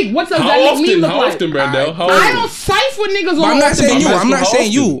day of the week. What does How that make me often? look How like? often, Brendel? How I often? don't cipher with niggas But all I'm not the saying time. you. I'm not How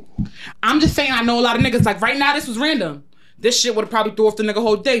saying you. I'm just saying I know a lot of niggas. Like right now, this was random. This shit would have probably threw off the nigga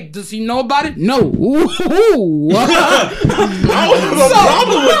whole day. Does he know about it? No. Ooh. I don't have a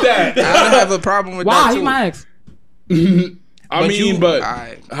problem with that. I don't have a problem with Wow, that he too. my ex. I mean, but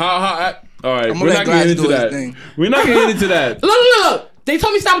alright. how? All right, I'ma we're let not Glass getting into do his that. thing. We're not getting into that. Look. They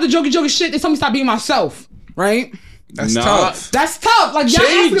told me stop with the jokey shit. They told me stop being myself. Right? That's Nah. tough. That's tough. Like y'all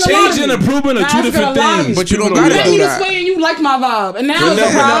Change asking a lot of and me. improvement are Y'all two asking different a lot of me. things. But you don't People gotta You do let me that. this way and you like my vibe. And now it's No,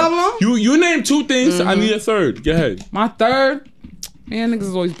 a no. problem. You name 2 things. I need a third. Go ahead. My third. Man, niggas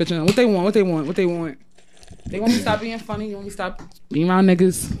is always bitching. What they want? They want me to stop being funny. They want me to stop being around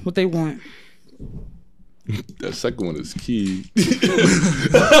niggas. What they want. That second one is key,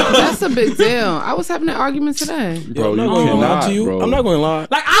 That's a big deal. I was having an argument today. bro. I'm You not going to lie cannot, to you. bro. I'm not going to lie.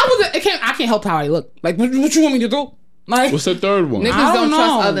 Like I can't help how I look. Like what you want me to do? Like What's the third one? Niggas I don't don't trust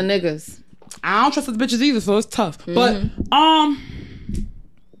know. other niggas. I don't trust the bitches either, so it's tough. But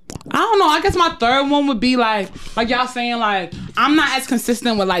I don't know. I guess my third one would be like y'all saying, like, I'm not as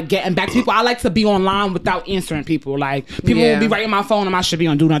consistent with like getting back to people. I like to be online without answering people. Like, people will be writing my phone and I should be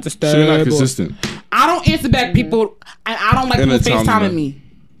on Do Not Disturb. So you're not consistent. I don't answer back people, and I don't like In people a time FaceTiming limit. me.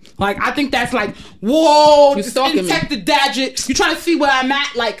 Like, I think that's like, whoa, You stalking me. check the gadget. You trying to see where I'm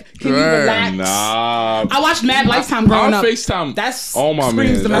at? Like, can you relax? Nah. I watched Mad Lifetime growing up. FaceTime. That's all my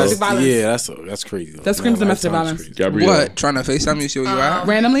screams man. domestic violence. Yeah, that's crazy. Though. That screams Man, domestic Lifetime's violence. crazy. Gabrielle. What? Trying to FaceTime you, see where you at?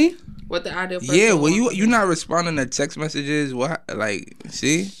 Randomly? What the ideal person Yeah, well, wants. you not responding to text messages. What? Like,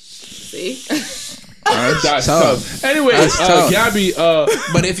 see? See? That's tough. Anyway, That's tough. Gabby,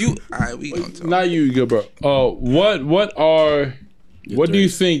 But if you, all right, we gonna talk. not you, good bro. What do you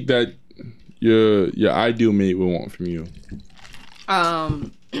think that your ideal mate would want from you?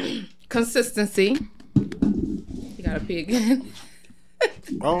 Consistency. You gotta pee again.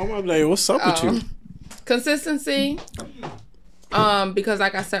 Oh, I'm like, what's up with you? Consistency. Because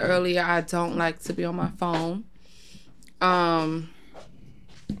like I said earlier, I don't like to be on my phone.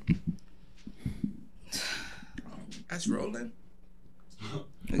 That's rolling.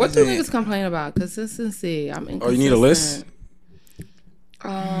 What do niggas complain about? Consistency. I'm inconsistent. Oh, you need a list?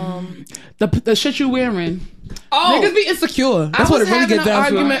 The shit you wearing. Oh, Niggas be insecure. That's I what was it really having gets an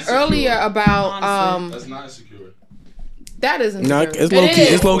down to. argument earlier about That's not insecure. that is Nah, insecure. it's low key.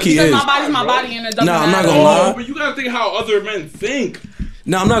 It's low key. Because Is. my body's my body and it doesn't Nah, I'm not matter. gonna lie. But you gotta think how other men think.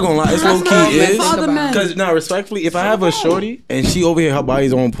 No, I'm not gonna lie. It's low That's what key. men Is think Other men. because now, respectfully, if I have a shorty and she over here, her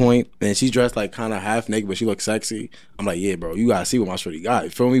body's on point, and she's dressed like kind of half naked, but she looks sexy. I'm like, yeah, bro, you gotta see what my shorty got. You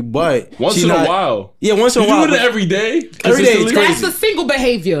feel me? But Once she in not- a while. Yeah, once in a You while. do it but- every day. Every day, it's consistently? crazy. That's the single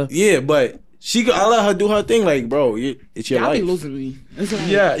behavior. Yeah, but I let her do her thing. Like, bro, it's your Y'all be life. losing me. It's like-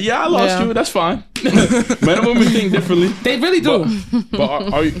 Yeah, I lost Yeah. you. That's fine. Men and women think differently. They really do.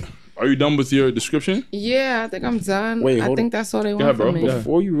 But are you done with your description? Yeah, I think I'm done. Wait, I hold think that's all they want ahead, bro. from me. Go ahead.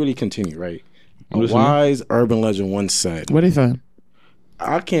 Before you really continue, right? A listening. wise urban legend once said, What is that?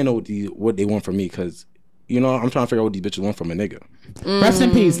 I can't know what they want from me because, I'm trying to figure out what these bitches want from a nigga. Rest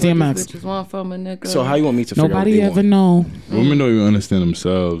in peace, DMX. Bitches want from a nigga. So how you want me to figure out what Nobody they ever want? know. Women don't even understand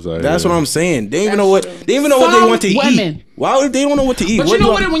themselves. That's what I'm saying. They even know what true. they even know what they Some want to women. eat. Why would they don't know what to eat? But What you know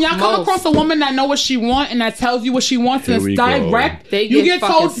do what? I- When y'all come Most. across a woman that know what she want and that tells you what she wants Here and we it's go. direct, They you get get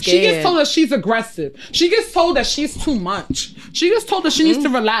told fucking she gets scared. told that she's aggressive. She gets told that she's too much. She gets told that she needs to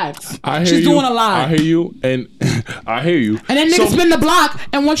relax. I hear She's you. doing a lot. I hear you, and I hear you. And then So- niggas spin the block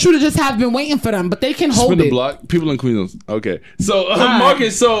and want you to just have been waiting for them, but they can hold spin the it. block. People in Queens. Okay, so Right.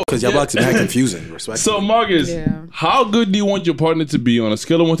 Marcus. So Because y'all blocks are that confusing. Respect. So Marcus, Yeah. how good do you want your partner to be on a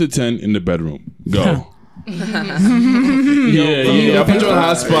scale of 1 to 10 in the bedroom? Go. yeah. I put you on a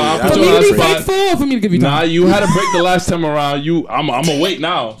hot spot. I put For you me on a to be hot spot. faithful or for me to give you Nah, time? you had a break the last time around. I'm gonna wait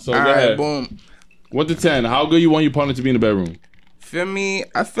now. So All go right, ahead. boom. 1 to 10. How good you want your partner to be in the bedroom? Feel me?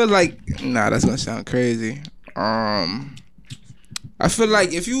 I feel like that's gonna sound crazy. I feel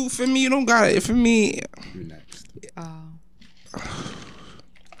like if you feel me, you don't got it. For me,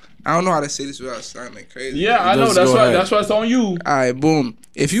 I don't know how to say this without sounding crazy. Yeah, I know. Just That's go why. ahead. That's why it's on you. All right, boom.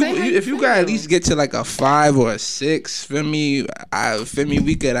 If you Say how you if you feel. got at least get to like a 5 or a 6, feel me,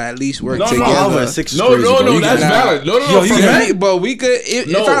 we could at least work No, no, together. I'll have a 6 is No, crazy, no, bro. no. You That's got- valid. No, no, Yo, no. you For got- men, Right, but we could if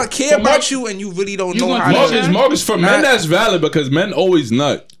No, I care for about my- you and you really don't You know gonna how do to. Marcus, for men, Nah. that's valid because men always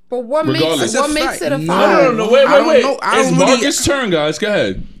nut. But what Regardless. makes That's a it a fact. five? No. Wait. I don't know. I It's don't really- Marcus' turn, guys. Go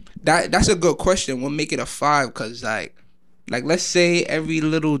ahead. That's a good question. We'll make it a 5 because like let's say every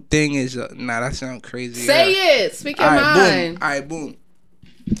little thing is that sounds crazy. Say it. Speak your All right, boom. mind. All right, boom.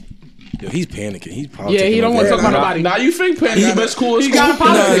 Yo, he's panicking. He's politicking. Yeah, he don't want to talk about nobody. Now you think panic, but it's cool. It's He cool. got a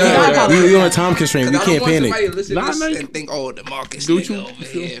policy. Nah, He got a policy. we on a time constraint. We Cause I don't can't want somebody panic. to listen Nah, to this nah, and think, oh, the Marcus Do what nigga you over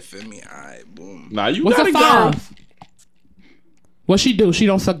feel. here for me. All right, boom. Nah, you What's got a it, girl. 5? What she do? She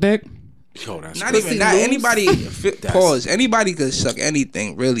don't suck dick? Yo, that's Not crazy. even that. Anybody, pause. Anybody could suck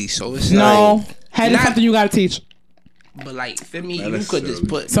anything, really. So it's No. like, Head is Not- something you gotta teach. but like, for me, Not you could just necessarily.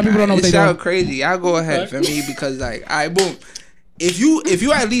 put. Some people don't know what it they sound doing. crazy. Y'all go ahead for me because like, all right, boom. If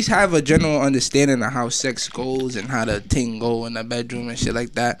you at least have a general understanding of how sex goes and how the thing go in the bedroom and shit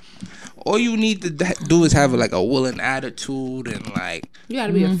like that, all you need to do is have like a willing attitude and like You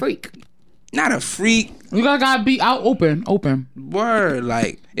gotta be a freak. not a freak. You gotta be out open. Word,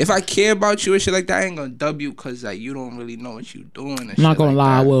 like if I care about you and shit like that, I ain't gonna dub you because like you don't really know what you doing. And I'm not gonna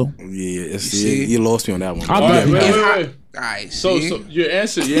lie, I Like will. Yeah, it's, see? you lost me on that one. I'll All right, be- wait. Alright, So see? your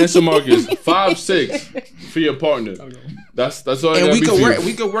answer, Marcus, 5, 6 for your partner. That's all. And I we gotta could be work. for you.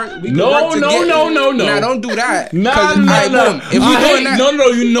 We could work. We could No, work no, together. no. Nah, don't do that. Nah, 'Cause, nah. alright, boom. If we I doing hate-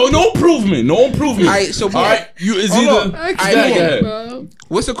 that, no improvement. No improvement. Alright, so boom. all right, you is Hold either. on. Go Alright, ahead. Bro.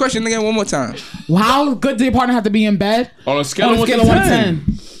 What's the question again? One more time. How good do your partner have to be in bed? On a scale On of a 1 scale to of 1 to 10.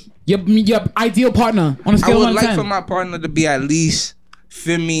 10. Your ideal partner on a I scale would of 1 to like 10. for my partner to be at least,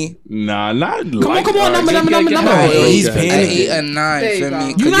 feel me, Nah, not Come on, number. He's an paying 8 it. or 9, There you feel go.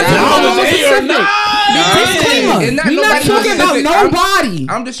 me. You're not It's not We're not nobody talking about specific. nobody.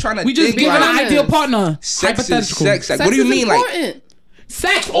 I'm just trying to We just think giving an like, ideal partner. sex is Hypothetical. sex. Like, Sex what do you is mean? Like, important.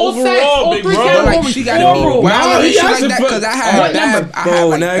 Sex, Overall, big three bro. categories. like she gotta be Oral. wild and shit like that But- because I What had number? Bro,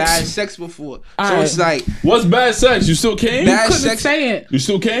 like next. bad sex before. So Alright. it's like What's bad sex? You still came? bad Couldn't sex. say it. You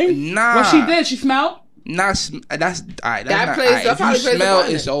still came? Nah, What she did, she smelled. That's alright. That Not, plays- alright. that If probably you plays a smell, part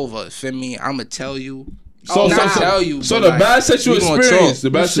in it's it. over. Feel me? I'ma tell you. So, Not so, tell you. so but the like, bad sexual we gonna experience, talk. the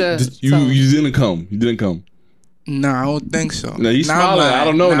bad You should you talk. you didn't come. You didn't come. Nah, I don't think so. Now you Nah, I'm smiling. lying. I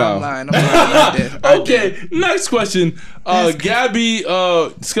don't know Nah, now. I'm lying. I did. I did. Okay, next question. Gabby,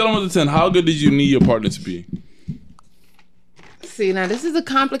 scale of 1 to 10, how good did you need your partner to be? See, now this is a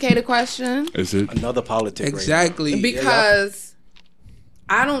complicated question Is it? Another politic. Exactly. because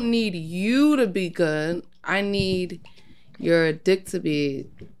I don't need you to be good. I need your dick to be,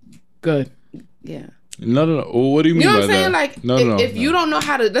 Good. yeah. No. Well, what do you mean You know by what I'm saying? that? Like, no, if you don't know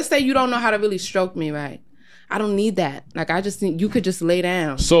how to, let's say you don't know how to really stroke me right. I don't need that. Like, I just think you could just lay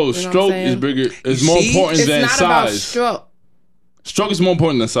down. So You know what I'm stroke saying? is bigger. Is more See? important It's than not about size. stroke. Stroke is more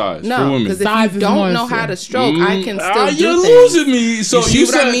important than size for No, women. because if Size you is more don't know how to stroke, I can still do you're things. losing me. So You see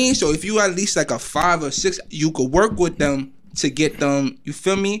what said, I mean? So if you at least like a 5 or 6, you could work with them to get them. You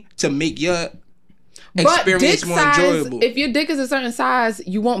feel me? To make your But experience dick more size, enjoyable. if your dick is a certain size,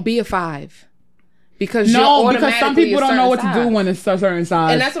 you won't be a 5. Because No, you're because some automatically people a don't know what certain to do size. when it's a certain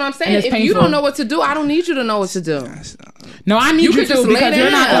size. And that's what I'm And saying. it's If you painful. don't know what to do, I don't need you to know what to do. No, I need You you, could to just lay because you're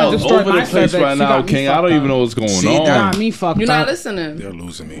not down. gonna destroy over my the place cervix. right You now, got me King. I fucked don't even up. know what's going See, on. that- Got me fucked You're up. not listening. They're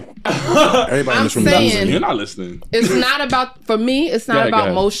losing me. Everybody in I'm this room saying- losing me. You're not listening. It's not about, for me, it's not Go about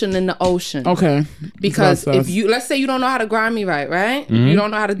ahead. motion in the ocean. Okay. Because That's if you, let's say you don't know how to grind me right? Mm-hmm. You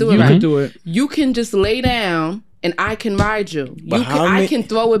don't know how to do it you right. could do it. You can just lay down and I can ride you. how I many- can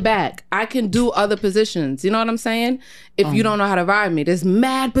throw it back. I can do other positions. You know what I'm saying? If you don't know how to ride me, there's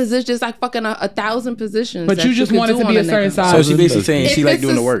mad positions, like fucking 1,000 positions. But that you just could want it do to on be a certain nigga. size. So she basically saying If she like it's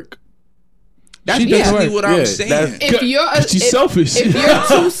doing a- the work. That's She does basically work. what Yeah, I'm saying. that's- If you're She's selfish. if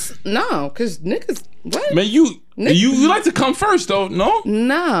you're too no, because niggas what? Man, you like to come first though, no?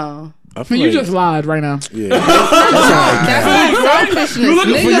 No. I feel You like- just lied right now. yeah. That's not selfishness. You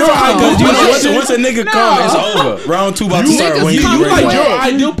looking for Niggas your come. ideal You know, position. once a nigga come, it's over. Round 2 about to You, start. niggas When you come you ready. like with your it.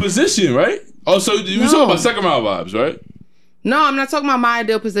 ideal position, right? Oh, so you No. talking about second round vibes, right? No, I'm not talking about my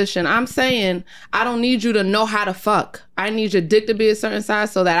ideal position. I'm saying I don't need you to know how to fuck. I need your dick to be a certain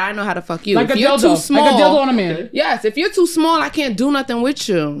size so that I know how to fuck you. Like if a you're dildo. too small, Like a dildo on a man. yes. If you're too small, I can't do nothing with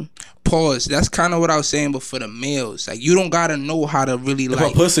you. Pause. That's kind of what I was saying, but for the males, like you don't gotta know how to really If a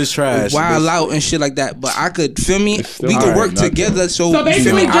like pussy's trash. wild out and shit like that. But I could feel me. still We could alright, work nothing. together. So, So you basically,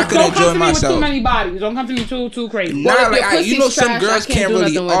 feel me? I just could don't enjoy come to me with too myself. many bodies. Don't come to me too crazy. Nah, Well, if like your you know, pussy's some trash, girls I can't can't do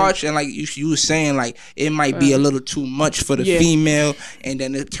really nothing with it. arch, and like you was saying, like it might be a little too much for the Yeah. female, and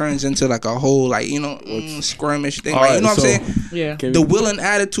then it turns into like a whole like skirmish thing. Like, Alright, you know what so- I'm saying? Yeah. The will and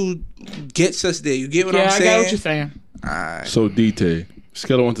attitude gets us there. You get what Yeah, I'm I saying? get what you're saying. Alright. So DT,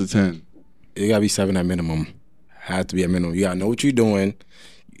 scale of 1 to 10. It gotta be 7 at minimum. Have to be a minimum. You gotta know what you're doing.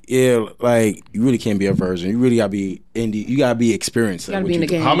 Yeah, like you really can't be a virgin. You really gotta be indie. You gotta be experienced. Gotta at what be in you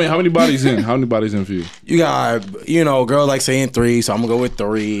the do. game. How many bodies in? How many bodies in for you? You got, girl like saying 3, so I'm gonna go with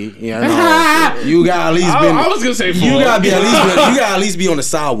 3. You know, you gotta at least be. I was gonna say 4. You gotta be at least. You gotta at least be on the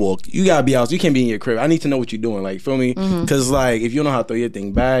sidewalk. You gotta be out. You can't be in your crib. I need to know what you're doing. Like, feel me? Because like, if you don't know how to throw your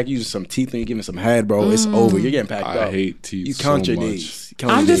thing back, use some teeth and you giving some head, bro. It's over. You're getting packed I up. hate teeth You count so your much. days. You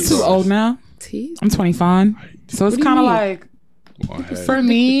count I'm your just days. too old now. Teeth? I'm 25, so it's do you kind of mean? like My head. for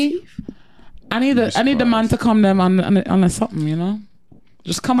me, I need the man to come them on something, you know.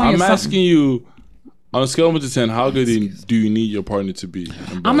 Just come on. I'm your asking something. you, on a scale of 1 to 10, how good do you need your partner to be?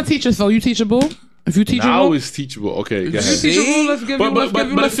 I'm a teacher, so you teachable. If you teachable, Now is teachable. Okay, go you ahead. teachable. Let's give you. But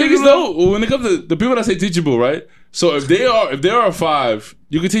the thing is though, when it comes to the people that say teachable, right? So if they are a 5,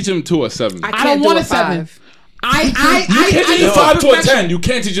 you can teach them to a 7. I don't want a 7. You can't teach a I 5 to a perfection. 10. You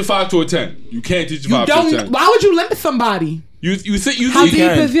can't teach a 5 to a 10. You can't teach a You 5 to a don't. 10. Why would you limit somebody? You think you How think deep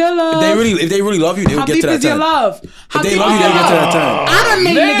can. is your love? If they really love you, they will How get deep to that is your 10. love? How If they deep love you, is they'll your get to love? that 10. I done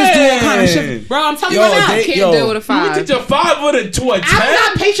made niggas do all kind of shit, bro. I'm telling you Yo, right now. they- Can't Yo, deal with a you 5. teach a 5 with a to a 10. I don't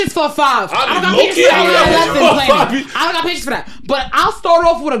got patience for a 5. I don't got low-key, patience for I that got lesson patience for a planning. 5. I don't got patience for that. But I'll start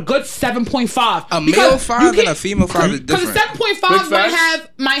off with a good 7.5. A Because male you 5 and can't- a female 5 is Because a different. 7.5 Big facts.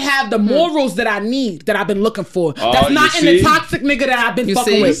 might have the morals that I need, that I've been looking for. Oh, That's you not in the see? toxic nigga that I've been You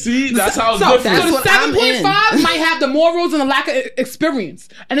fucking see? with. See, that's how it's So, different. That's so the what I'm 7.5 might have the morals and the lack of experience.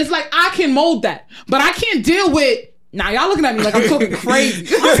 And it's like, I can mold that. But I can't deal with Nah, y'all looking at me like I'm talking crazy.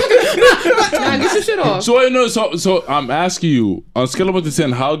 Nah, get your shit off. So wait, no. So I'm asking you, on a scale of 1 to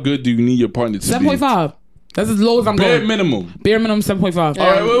 10, how good do you need your partner to be? 7.5. That's as low as I'm Bare going. minimum. Bare minimum 7.5. All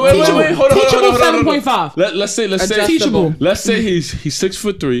right, wait. Hold on. Teachable Hold on. 7.5. Let's say Teachable. Let's say he's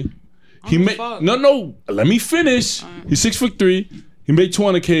 6'3". He made no. Let me finish. He's 6'3". He made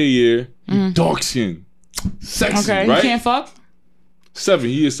 $200K a year. Dark skin, sexy, Okay, right? he can't fuck. 7.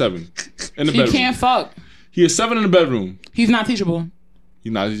 He is 7 in the He bedroom. can't fuck. He is 7 in the bedroom. He's not teachable.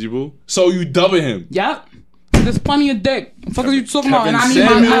 He's not teachable. So you double him. Yep. There's plenty of dick. What the fuck are you talking about? Kevin And I need my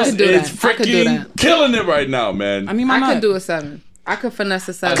Samuels nut. could do is that. I could do freaking that. killing it right now, man. I need my I nut. could do a 7. I could finesse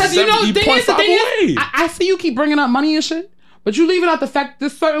a 7. Because you know the thing is, 70.5 away. I see you keep bringing up money and shit, but you leaving out the fact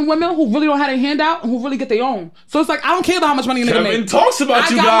there's certain women who really don't have their hand out and who really get their own. So it's like I don't care about how much money a nigga Kevin make. talks about I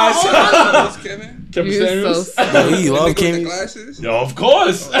you got guys. my own money. Kevin? Kevin You're Samuels. so Bro, he love With the King. glasses? Yo, of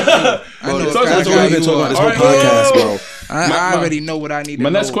course. I know That's what That's kind what of we've been guy talking about you this are. whole podcast, bro. I already know what I need to My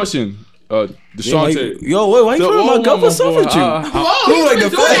know. next question, Why Deshaunte. you- Yo, wait, why you throwing my gun? What's up with you? Whoa, You like the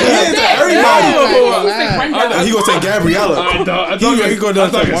doing hands that. to everybody. Yeah. He gonna say Gabriella. I thought He gonna do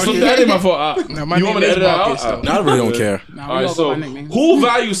that. slip that in my fault. No, my You want me name to is edit Marcus, that out? though. I really don't care. Nah, All we right, all go so by nicknames. who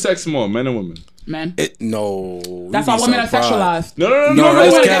values sex more, men and women? Man. No. That's you'd why be women are surprised. sexualized. No. You don't No, really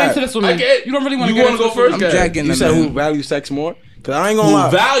that's want to cat. get into this with I me. get- You don't really want to You get wanna into go this with first, me. I'm guy? jacking You the said who man. values sex more? Cause I ain't gonna Who lie.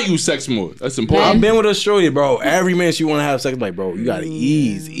 values sex more? That's important. I've been with a shorty, bro. Every minute she want to have sex, like, bro, you gotta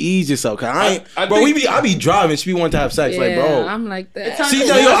ease yourself. Cause I ain't, I bro. think- I be driving. She be wanting to have sex, like, bro. I'm like that. She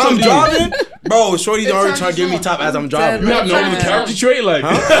tell you That's I'm what driving, bro. Shorty It's already on trying to give me the top as I'm You driving. have no other Yeah. character trait, like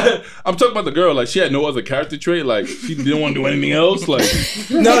I'm talking about the girl. Like she had no other character trait. Like she didn't want to do anything else. Like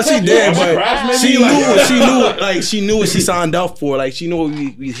No, she did, but Craft, she maybe? knew Like- what she knew. Like she knew what she signed up for. Like she knew what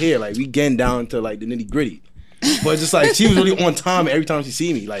we here. Like we getting down to like the nitty gritty. But just like she was really on time every time she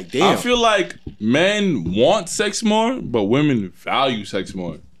see me. Like damn. I feel like men want sex more, but women value sex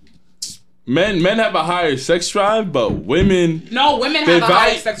more. Men have a higher sex drive, but women. No, women They have a higher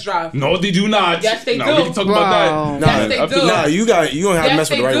value- sex drive. No, they do not. Yes, they no, do. We can talk about Bro. that. Yes, they I feel do. like- Nah, you gonna have to Yes, mess with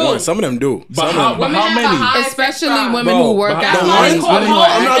the they right do. one. Some of them do. But Some of how? them. But Women how have a many? high Especially sex drive. women Bro, who work but out. the why ones- they call I'm it not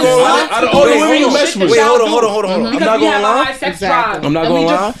hard. gonna lie. Out of all the Wait, women you hold on. mess with, Wait, hold on. I'm Because not we gonna have a lie. high sex Exactly. drive. I'm not And we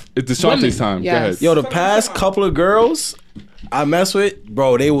gonna just- lie. it's Deshaunte's time. Yes. Go ahead. Yo, the past couple of girls I mess with,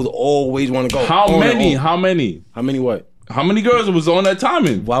 bro, they would always want to go. How on and many? on. How many? How many? What? How many girls was on that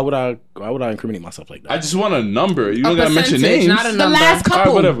timing? Why would I incriminate myself like that? I just want a number. You A don't gotta mention percentage, names. not a The number. last All right,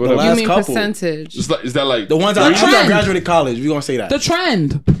 couple. whatever. The You last mean couple. percentage? Just like, is that like The ones The after I trend. graduated college, we gonna say that. The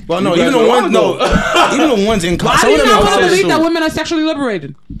trend. Well, no, You even the graduated ones, long no, even the ones in Why college. do Some you of them not in want to college believe that too. women are sexually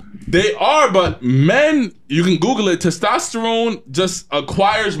liberated? They are, but men, you can Google it. Testosterone just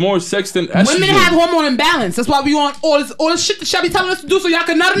acquires more sex than estrogen. Women have hormone imbalance. That's why we want all this shit that y'all be telling us to do so y'all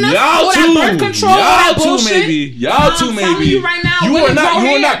can nut enough. Y'all all too. that birth control, all that Y'all too, bullshit. maybe. Y'all too, I'm maybe. telling you right now, You women are not. go You are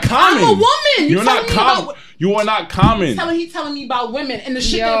here. not common. I'm a woman. You're not telling me common. about- You are not common. He's telling me about women and the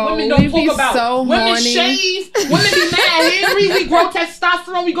shit Yo, that women we don't be talk about. so Women horny. shave. Women be mad hairy. We grow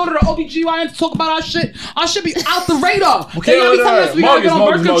testosterone. We go to the OBGYN to talk about our shit. Our shit be out the radar. Okay, They be telling us we gotta get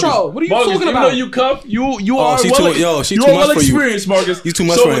on birth control. What are you Marcus, talking even about? though you cuff, you Oh, are she well, too- yo, she you too are much well for you. experienced, Marcus. You too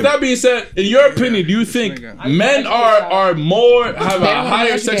much So for with him. that being said, in your opinion, do you think men are more have a They're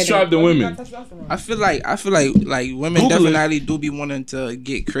higher sex educated. drive than women? I feel like women Google it. definitely do be wanting to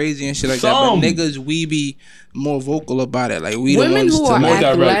get crazy and shit like Some. that. But niggas, we be more vocal about it. Like we Women the who ones are to more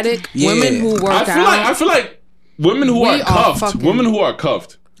direct. athletic, Yeah. women who work I out. feel like women who We are are cuffed, fucking- women who are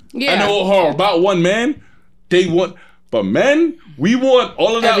cuffed. Yeah. I know how about one man, they want, but men, we want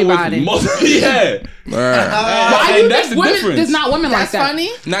all of that Everybody. with most. Yeah, Why and you that's think the women? difference. There's not women That's like that. funny.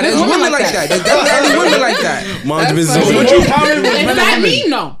 Nah, there's women like that. There's definitely women like that. Mom's business. That's over What there. you common with men Is and that women? me?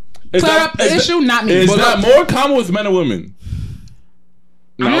 No. Is Clear that- up the is issue. that- Not me. Is But that more common with men and women?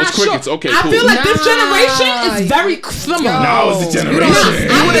 I'm No, not it's crickets. sure. Okay, I cool. feel like this Nah. generation is very similar. Now it's the You generation.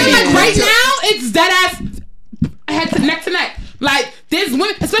 I feel like right now it's dead ass head to neck to neck. Like there's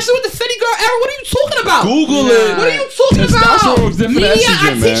women, especially with the city girl era. What are you talking about? Google Nah. it. What are you talking Testosterone about? is different Me, than I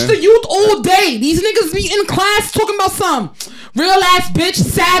estrogen, teach man. the youth all day. These niggas be in class talking about some real ass bitch,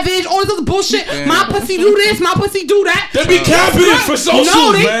 savage, all this other bullshit. My pussy do this, my pussy do that. They be capping it for socials,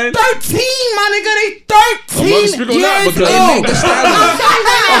 no, they man. 13, my nigga. They I'm not 13 speaking on that years because old. Niggas I'm telling you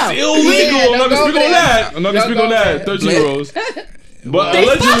That's now. illegal. Yeah, I'm not don't gonna go speak on there. that. I'm not gonna Don't speak go on that. there. 13-year-olds. But They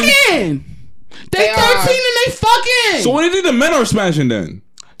allegedly. fucking. They They 13 are. and they fucking. So what do you think the men are smashing then?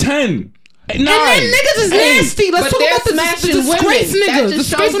 10. 9. and then niggas is 8. nasty. Let's But talk they're about the smashing disgrace women. That niggas. just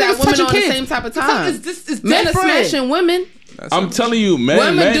Disgrace shows that niggas women touching on the kids. same type of It's time. This is Men are different. smashing women. I'm telling you,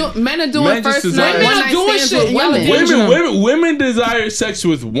 men Men are doing men just first desire- night, Women one are night doing stands shit. with women. women desire sex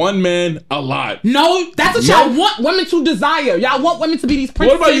with one man a lot. No, that's what y'all want women to desire. Y'all want women to be these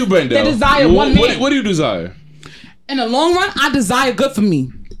princesses. What about you, Brenda? That desire one man. What do you desire? In the long run, I desire good for me.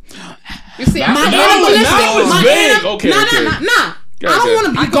 You see, Now it's vague. Okay. Nah. I don't want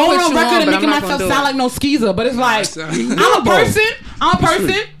to be going on record and making myself sound like no skeezer, but it's like I'm a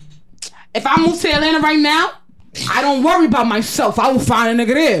person. If I move to Atlanta right now, I don't worry about myself. I will find a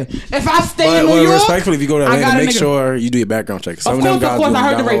nigga there. If I stay in New York, respectfully, if you go to Atlanta, make sure you do your background check. Of course.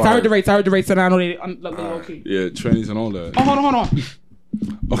 I heard the rates, and I know they okay. Yeah, trannies and all that. Oh, hold on.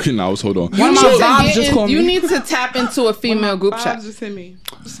 Okay, now hold on. One of my vibes just called me. You need to tap into a female group chat. Just hit me.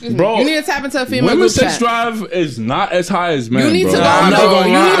 Bro, you need to tap into a female group women's chat. sex drive is not as high as men. You need bro. to go. I'm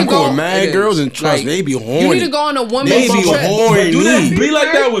You need to go. mad girls and trust Like, they be horny. You need to go on a woman's They be trip. horny. Do that be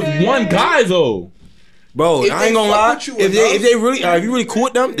like that with one guy though? Bro, If I they ain't gonna fuck lie. with you If enough- they really, if you really cool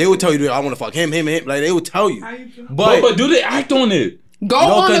with them, they would tell you, I want to fuck him. Like they would tell you. But do they act on it? Go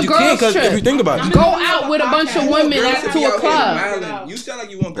No, on a because you can't. girls Because if you trip. think about it, Go out with a bunch of women Girls to be a out here club. wildin'. You sound like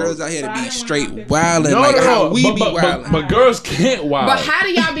you want girls out here to be straight wilding, like No, how we but, be but, wilding. but girls can't wild. But how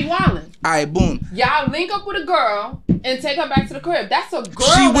do y'all be wildin'? Alright, boom. Y'all link up with a girl and take her back to the crib. That's a girl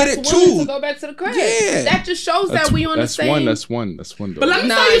She with that's it willing too. to go back to the crib. Yeah. That just shows that we on the same. That's one. Though. But let me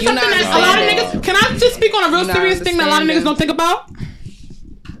Nah, tell you you something not that a lot of understanding. niggas. Can I just speak on a real You're serious not thing that a lot of niggas don't think about?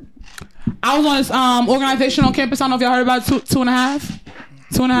 I was on this organization on campus. I don't know if y'all heard about it, two and a half.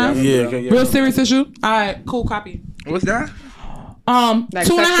 yeah. Real serious issue. All right, cool. Copy. What's that? Like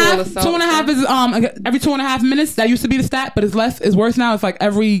Two and a sexual half. assault, 2.5 is every 2.5 minutes. That used to be the stat, but it's less. It's worse now. It's like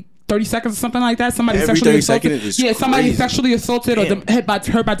every 30 seconds or something like that. Somebody Every sexually 30 assaulted. seconds is Yeah, somebody crazy. sexually assaulted or Damn. hurt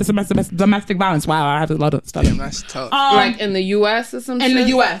by domestic violence. Wow, I have a lot of stuff. Damn, that's tough. Like in the U.S. or some shit? in the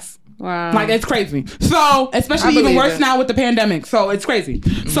U.S. Wow. Like it's crazy. So especially I even believe worse it. now with the pandemic. So it's crazy.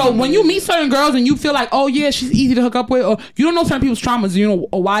 So when you meet certain girls and you feel like, oh yeah, she's easy to hook up with, or you don't know certain people's traumas, you know,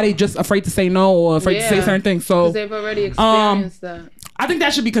 or why they just afraid to say no or afraid to say certain things. So because they've already experienced that. I think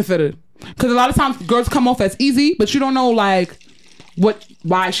that should be considered because a lot of times girls come off as easy, but you don't know like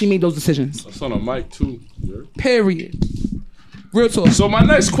why she made those decisions. That's on a mic too. Yeah. Period. Real talk. So my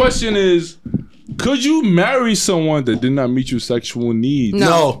next question is: could you marry someone that did not meet your sexual needs?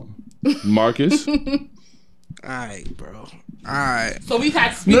 No. Marcus. Alright, bro. Alright. So we've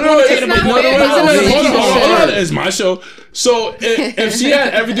had No, It's not fair. hold on. It's my show. So if she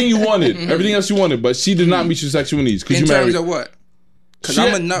had everything you wanted, everything else you wanted, but she did not meet your sexual needs, could In you marry? terms of what? Because She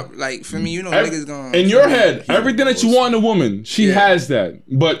I'm had- a nut. Like, for me, you know, niggas gonna... In your head, everything that you want in a woman, she has that,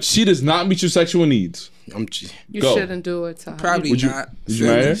 but she does not meet your sexual needs. You Go. shouldn't do it to her. Probably Would you- not. would you Feel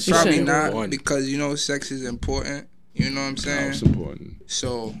marry me? her? You Probably shouldn't. not, One. because, you know, sex is important. You know what I'm saying? That's important.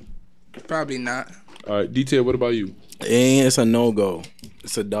 So, probably not. All right, Detail. What about you? It's a no go.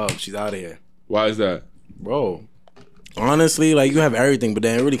 It's a dub. She's out of here, Why is that? bro. Honestly, like you have everything, but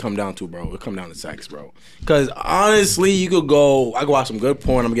then it really come down to, bro. It come down to sex, bro. Because honestly, I could watch some good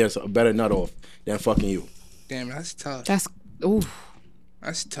porn. I'm gonna get a better nut off than fucking you, Damn, that's tough. That's oof.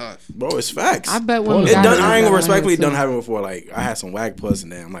 That's tough. bro. It's facts. I bet women. It got done. it I ain't gonna that respectfully way, done too. having before. Like I had some wag puss,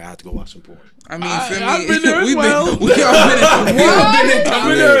 and then I'm like, I have to go watch some porn. I mean, feel me? I've been there as well. We all been I've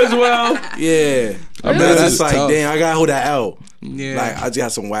been there as well. Yeah, I bet that's it's like, tough. damn, I gotta hold that L. Yeah. Like I just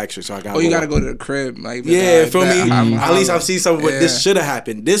got some wax shit, so I got. Oh, you gotta go to the crib. Like, Yeah, like feel me? that. At least I've seen something. But this should have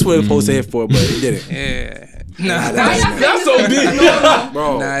happened. This would have supposed to hit for, but it didn't. Yeah. Nah, Nah, That's so deep.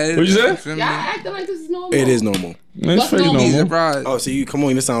 bro. it- What'd you say? feel me? Y'all acting like this is normal. It is normal. It's fake normal? He's normal. surprised. Oh, so you come on,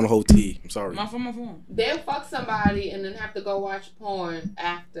 you missing on the whole T. I'm sorry. My phone. They'll fuck somebody and then have to go watch porn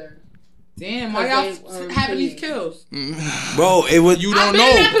after. Damn, why why y'all y'all having these kills? Bro, it was you I've don't been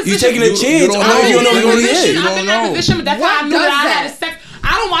in that know. You position. taking a You chance. don't I know. know you don't know You who he don't is. know. I've been in that position, but that's What how I knew does that I that? had sex.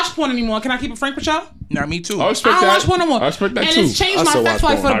 I don't watch porn anymore. Can I keep it frank with y'all? Nah, me too. I respect I don't that. watch porn no more. I respect that and too. it's changed I my still sex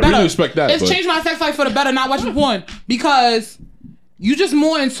watch life for porn. the I better. really respect that, It's but- changed my sex life for the better not watching porn because you just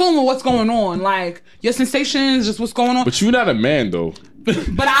more in tune with what's going on. Like your sensations, just what's going on. But you're not a man though. But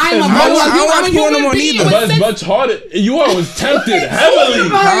I'm a I don't I'm watch a porn no human more being neither. with But it's sense. much harder. You was tempted heavily.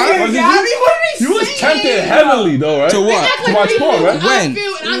 You was tempted heavily though, right? To what? To watch porn, right? When?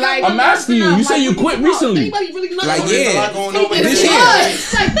 I'm asking you. You say you quit recently. Anybody really know? Like, yeah. This This year. year.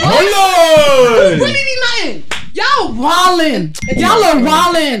 Like, Hold on. really be nothing. Y'all wildin'. Y'all are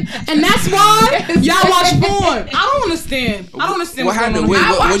wildin'. And that's why y'all watch porn. I don't understand. What what's happened? going on. Wait,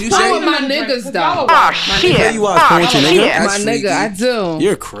 I what'd watch you porn say? with my niggas though. Yeah, you watch porn with your nigga? My That's nigga, I do.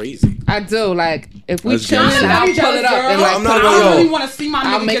 You're crazy. I do. Like if we That's chilling, gangster. I'll Be pull it up and girl. like I'm I not put it gonna- don't on. really want to see my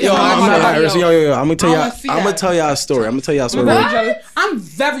I'll nigga make get it some hard. I'm money. not Yo. embarrassing. Yo, I'm gonna tell I y'all. wanna see I'm gonna that. tell y'all a story. I'm gonna tell y'all a story. What? I'm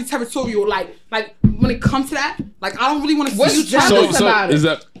very territorial. Like when it comes to that, like I don't really want to see What's you jealous jealous. So about it? is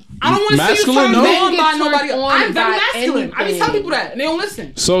that I don't want to see you masculine? turned No. on by Men get nobody. turned on I'm very by masculine. I be anything. telling people that, and they don't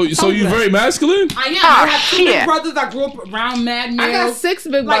listen. So you very masculine? I am. I have two big brothers. I grew up around mad males. I got 6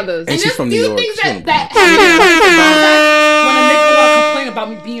 big brothers. And And she's there's from New few York. things She don't that when a nigga want to complain about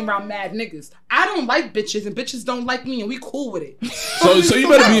me being around mad niggas. I don't like bitches, and bitches don't like me, and we cool with it. So you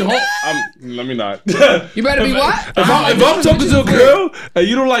better be home. Let me not. You better be what? If I'm talking to a girl and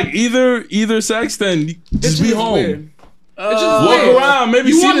you don't like either sex, then just be home. Walk around, maybe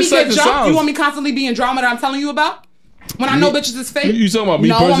You see want the me to get sex and jumped? sounds. You want me constantly be in drama that I'm telling you about? When I know bitches is fake? You talking about me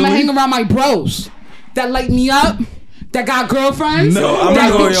No, I'm personally? gonna hang around my bros that light me up, that got girlfriends. No, I'm that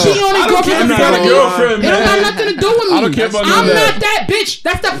not gonna- be cheating on I their don't care if girlfriends. you got a gonna- girlfriend, It don't got man. nothing to do with me. I don't care about none I'm of that. not that bitch.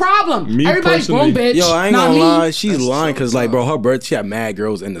 That's the problem. Me Everybody's personally. grown bitch. Yo, I ain't not gonna me. lie. She's lying because, like, bro, her birth, she had mad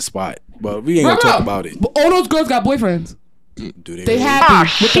girls in the spot. But we ain't gonna talk about it. But all those girls got boyfriends. Do They really? happy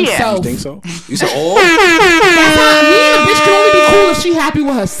with You themselves. think so? You said, oh, That's how me and a bitch can only be cool if she happy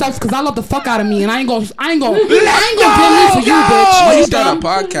with herself. Cause I love the fuck out of me, and I ain't gonna dim me for you, bitch. Are You you got a dumb?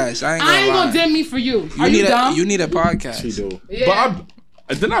 podcast. I ain't I ain't gonna gonna lie. dim me for you. You Are you need dumb? you need a podcast. she do. But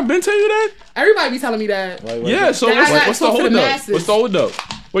didn't I been tell you that? Everybody be telling me that. Yeah. So That I gotta what's the talk to the hold up? masses. What's the hold up?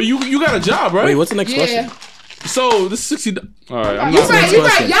 Well, you got a job, right? Wait, what's the next Yeah. question? So this is 60. All right, I'm You not. right, next you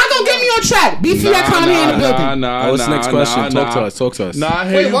right. question? Y'all gonna get me on track. BC economy in the building. Nah, What's the next question? Talk to us. Talk to us. Nah,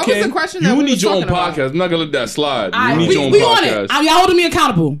 hey, Wait, you what was can't. the question that You we need was your own talking about? podcast. I'm not gonna let that slide. Alright, You need your own we on it. podcast. Y'all holding me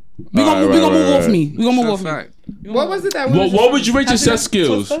accountable. We gonna Alright, move right, off right. me. We gonna move off me. Fact. What was it that we What would you rate your sex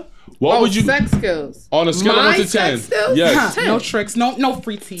skills? What would you sex skills? on a scale of My 1 to 10? sex skills? Yes. 10. No tricks. No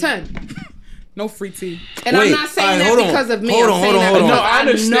free tea. 10. No free tea. And Wait, I'm not saying alright, that hold on. because of me. Hold I'm on, saying hold on, that hold on. No, because I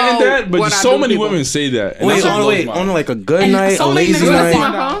understand know that, but what I so do many people. women say that. And Wait, that's what on, blows wait, my on mind. like a good And night, a so many lazy niggas You wanna see see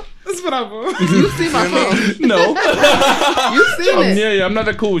night. my phone? That's whatever. You see my phone? No. You seen it? Yeah, I'm not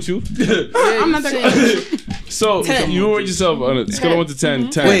that cool with you. I'm not that good. So you rate yourself on a scale of 1 to 10.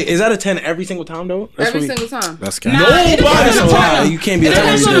 10. Wait, is that a 10 every single time though? That's Every what we- single time. That's cap. Nah, it Nobody's depends a on the 10. partner. You can't be It a 10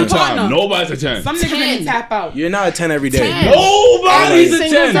 depends every on the single partner. Nobody's a 10. Some niggas make me tap out. You're not a 10 every day. 10. Nobody's a Every 10.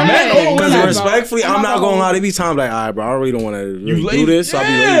 single Man, time. Because Nah, respectfully, bro. I'm not gonna lie. There be times like, all right, bro, I really don't want to really lazy? do this. So I'll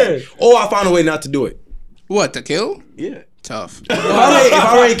be Yeah. lazy. Or I find a way not to do it. What, to kill? Yeah. Tough. If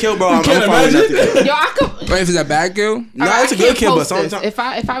I already killed, bro, I'm can't fine with imagine? nothing. Yo, I could. Wait, if it's a bad kill? No, I it's a can't good kill, but post this. sometimes. If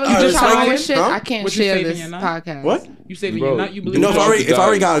I really Alright, just try respectfully, with shit, huh? I can't What you share saving this your nut? podcast. What? You saving Bro. your nut? You believe You know, if I in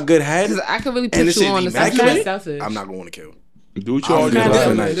already got a good head, Because I could really and put this you shit on be the sex immaculate, selfish. I'm not going to kill. Do what you I'm all gonna do. do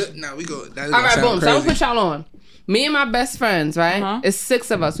That's it nice. nice. Nah, we go. That All right, sound boom. So I'm gonna crazy. put y'all on. Me and my best friends, right? Uh-huh. It's 6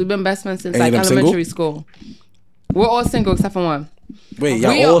 of us. We've been best friends since Any like of them elementary school. We're all single except for one. Wait, We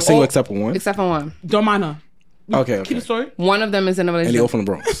y'all are all single all- except for one? Except for one. Don't mind her. Okay, Keep the okay. story. One of them is in a And they relationship. all from the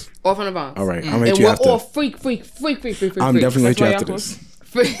Bronx. Off on the Bronx. All right, I'm And gonna hit you we're after. all freak. I'm definitely gonna hit you why after y'all this.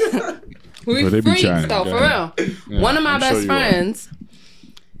 We Well, they be freaks trying, though, go for ahead. real. Yeah, One of my I'm sure best you are. friends.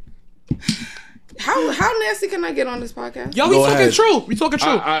 How nasty can I get on this podcast? Yo, we Go talking ahead. true. We talking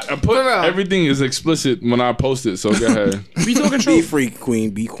true. I put For real. everything is explicit when I post it, so go ahead. We talking Be true. free,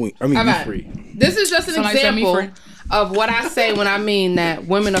 queen. Be queen. I mean, All be right. free. This is just an Somebody set me example of what I say when I mean that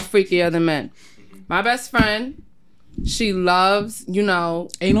women are freakier than men. My best friend, she loves, Anal?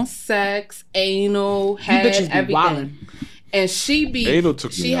 sex, anal, You head, bitches be everything. wildin'. And she Anal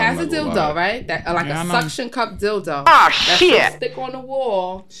took she me has out, a I'm not gonna dildo, lie. right? That like Yeah, I a know. suction cup dildo. That she'll stick on the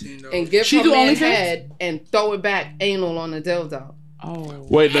wall and give She her do man OnlyFans? head and throw it back anal on the dildo. Oh.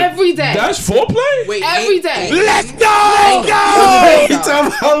 Wait, Every day. That's foreplay? Wait, Every day. Let's go! I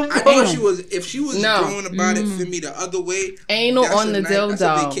know she was. If she was No. going about it for me the other way, Anal that's on a the nice- dildo.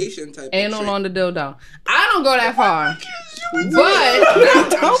 That's a vacation type. Anal of on trick. the dildo. I don't go that far.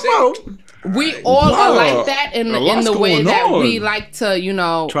 But I'm saying, we all are like that in A lot's the way going that on. we like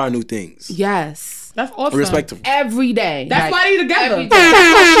to, Try new things. yes. That's awesome. Respectful. Every day. That's Like, why they together. every That's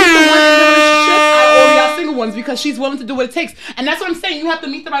day. why she's the one in the relationship out of all y'all single ones because she's willing to do what it takes. And that's what I'm saying. You have to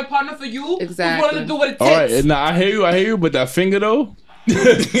meet the right partner for you. Exactly. Who's willing to do what it takes. All right, now I hear you, but that finger though, Yo,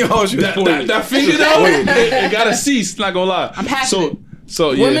 she was pointing. that finger though, it gotta cease. Not gonna lie. I'm passionate.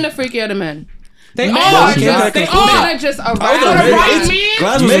 So yeah. Women are freakier than men. They Men are. are can't just, take men that are just around. maybe right it's- man.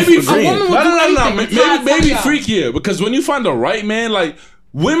 Glass was maybe agreeing. a woman will No, do anything. maybe Try to tell y'all. freakier because when you find the right man, like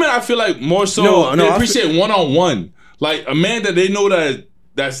women, I feel like more so No, they I appreciate one on one, like a man that they know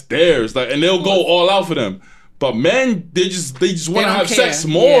that's theirs, like, and they'll go all out for them. But men, they just want to don't have care. sex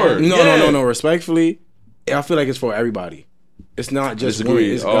more. No. Respectfully, I feel like it's for everybody. It's not just women,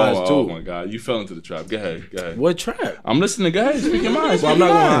 it's guys too. Oh my God, you fell into the trap. Go ahead. What trap? I'm listening. Go ahead, speak your mind. Well, I'm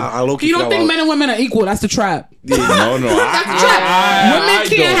not gonna. You don't think men and women are equal? That's the trap. No. That's the trap. Women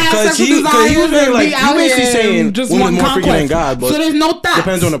can't have Cause sexual he desires was and like, be out you basically here saying and just women want more freaky than conquest. God, but So there's no thoughts.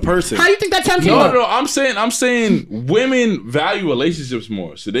 depends on the person. How do you think that term came up? No. I'm saying women value relationships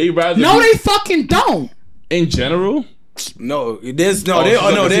more, so they rather. No, they fucking don't. In general. No, they so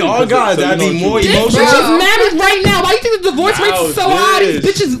all guys so that you be know more what you- This emotional. bitch is married right now. Why you think the divorce rate is so Now high? These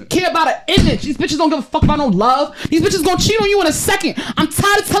this. bitches care about an image. These bitches don't give a fuck about no love. These bitches gonna cheat on you in a second. I'm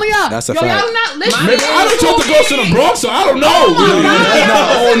tired of telling y'all. That's a Yo, fact. y'all do not listen. Maybe I don't talk to girls to the Bronx, so I don't know. Oh my really. God. That's not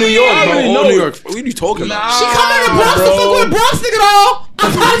all New York, I bro. already All know New it. York. What are you talking about? She come in the Bronx to fuck with a Bronx nigga though.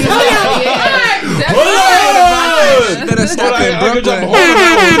 I'm trying to tell y'all. She better stop in Brooklyn. She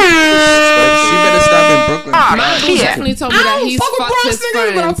better stop in Brooklyn. My dude definitely told me I that don't he's fuck with fucked Bronx his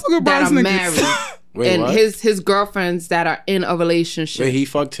niggas, but I fuck with friends that Bronx are niggas. married. Wait, And what? his girlfriends that are in a relationship. Wait, he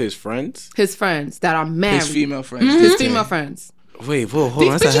fucked his friends? His friends that are married. His female friends. His female friends. Wait, hold These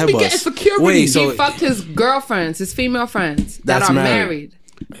on. That's a bitches head be getting bust. security. Wait, He so He fucked his girlfriends, his female friends that That's are married.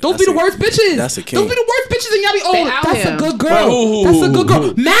 married. Those be the worst bitches. That's a king. Those be the worst bitches, and y'all be They oh, out that's here. a good girl. But who- That's a good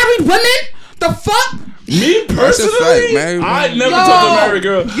girl. Married women? The fuck? Me personally, fact, married I women. never Yo. talked to a married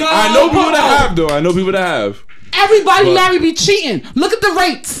girl. Yo. I know people that have though. I know people that have. Everybody But- married be cheating. Look at the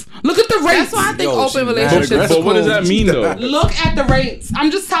rates. Look at the rates. That's why I think Yo, open she's mad relationships. aggressive. But what does that mean though? Look at the rates. I'm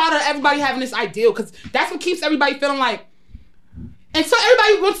just tired of everybody having this ideal because that's what keeps everybody feeling like. And so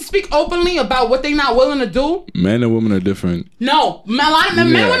everybody wants to speak openly about what they're not willing to do. Men and women are different. No, a lot of men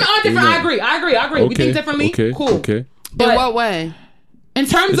and women are different. Yeah. I agree. We think differently. Okay. Cool. Okay. In But what way? in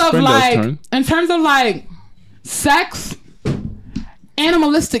terms It's of Brenda's turn. sex,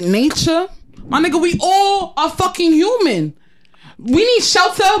 animalistic nature, my nigga, we all are fucking human. We need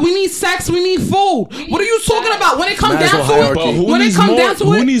shelter, we need sex, we need food. What are you talking about? When it comes Maslow down to hierarchy. But it, who when it needs comes more? down to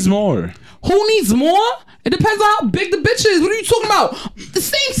Who it, needs more? who needs more? It depends on how big the bitch is. What are you talking about? The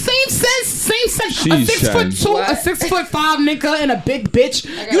same sense. A Jeez, 6'2", What? a 6'5" nigga, and a big bitch.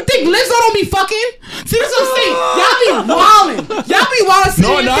 You think Lizzo don't be fucking? See, that's what I'm saying. Y'all be wildin'.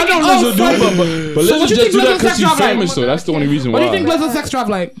 No, I know Lizzo do, but So Lizzo what you just think do that Lizzo's because sex she's drive like? famous, so that's the only reason What why. do you think Lizzo's sex drive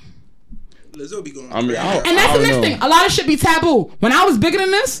like? Lizzo be going. I mean, And that's the next thing. A lot of shit be taboo. When I was bigger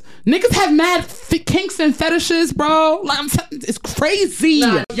than this, niggas have mad kinks and fetishes, bro. Like it's crazy.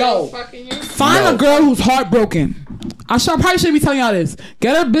 Yo, find a girl who's heartbroken. Probably shouldn't be telling y'all this.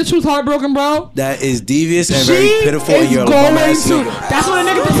 Get a bitch who's heartbroken, bro. that is devious and She very pitiful. is And you're a going bum ass to. nigga. That's what a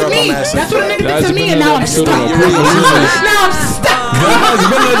nigga did to You're a me. bum ass That's what a nigga did That's to me, been and now I'm another stuck. episode of Apartment Now I'm stuck. Guys,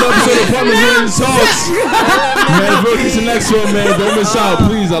 been another episode of Apartment Men's Talks. Man, bro, this is the next one, man. Don't miss out,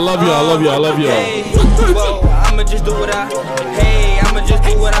 please. I love y'all. I love y'all. I love y'all. Whoa, I'ma just do what I. Hey, I'ma just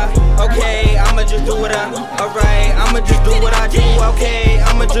do what I. Okay, I'ma just do what I. Alright, I'ma just do what I do. Okay,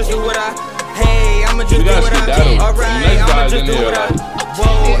 I'ma just do what I. Hey, I'ma just You do guys what keep that I. over. Alright, Nice I'ma guys just in do here. what I.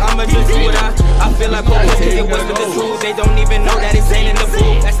 Whoa, I'ma just do what I. I feel like Popo if it wasn't the truth. They don't even know that it's ain't in the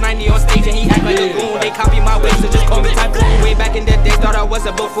booth. That's 90 on stage and he act like a goon. They copy my ways, so just call me Typhoon. Way back in the day, thought I was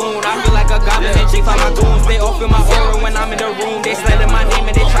a buffoon. I feel like a goblin and chief on my goons. They off in my aura when I'm in the room. They slander my name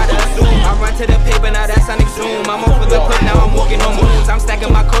and they try to assume. I run to the paper, now that's Sonic Zoom. I'm off with the clip, now I'm walking on moons. I'm stacking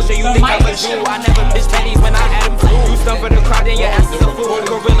my culture, you think I'm a Jew. I never miss pennies when I had them too. You stump for the crowd, then your ass is a fool.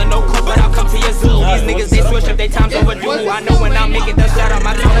 Gorilla, no cool, but I'll come to your zoo. These niggas, they switch up, they times overdue. I know when I'm making the shot on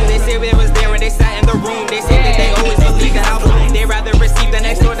my tongue. They say they was there and they sat in the room. They say that they always believe that I'll bloom. They rather receive the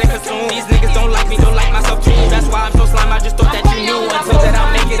next door than consume. These niggas don't like me, don't like myself too. That's why I'm so slime, I just thought that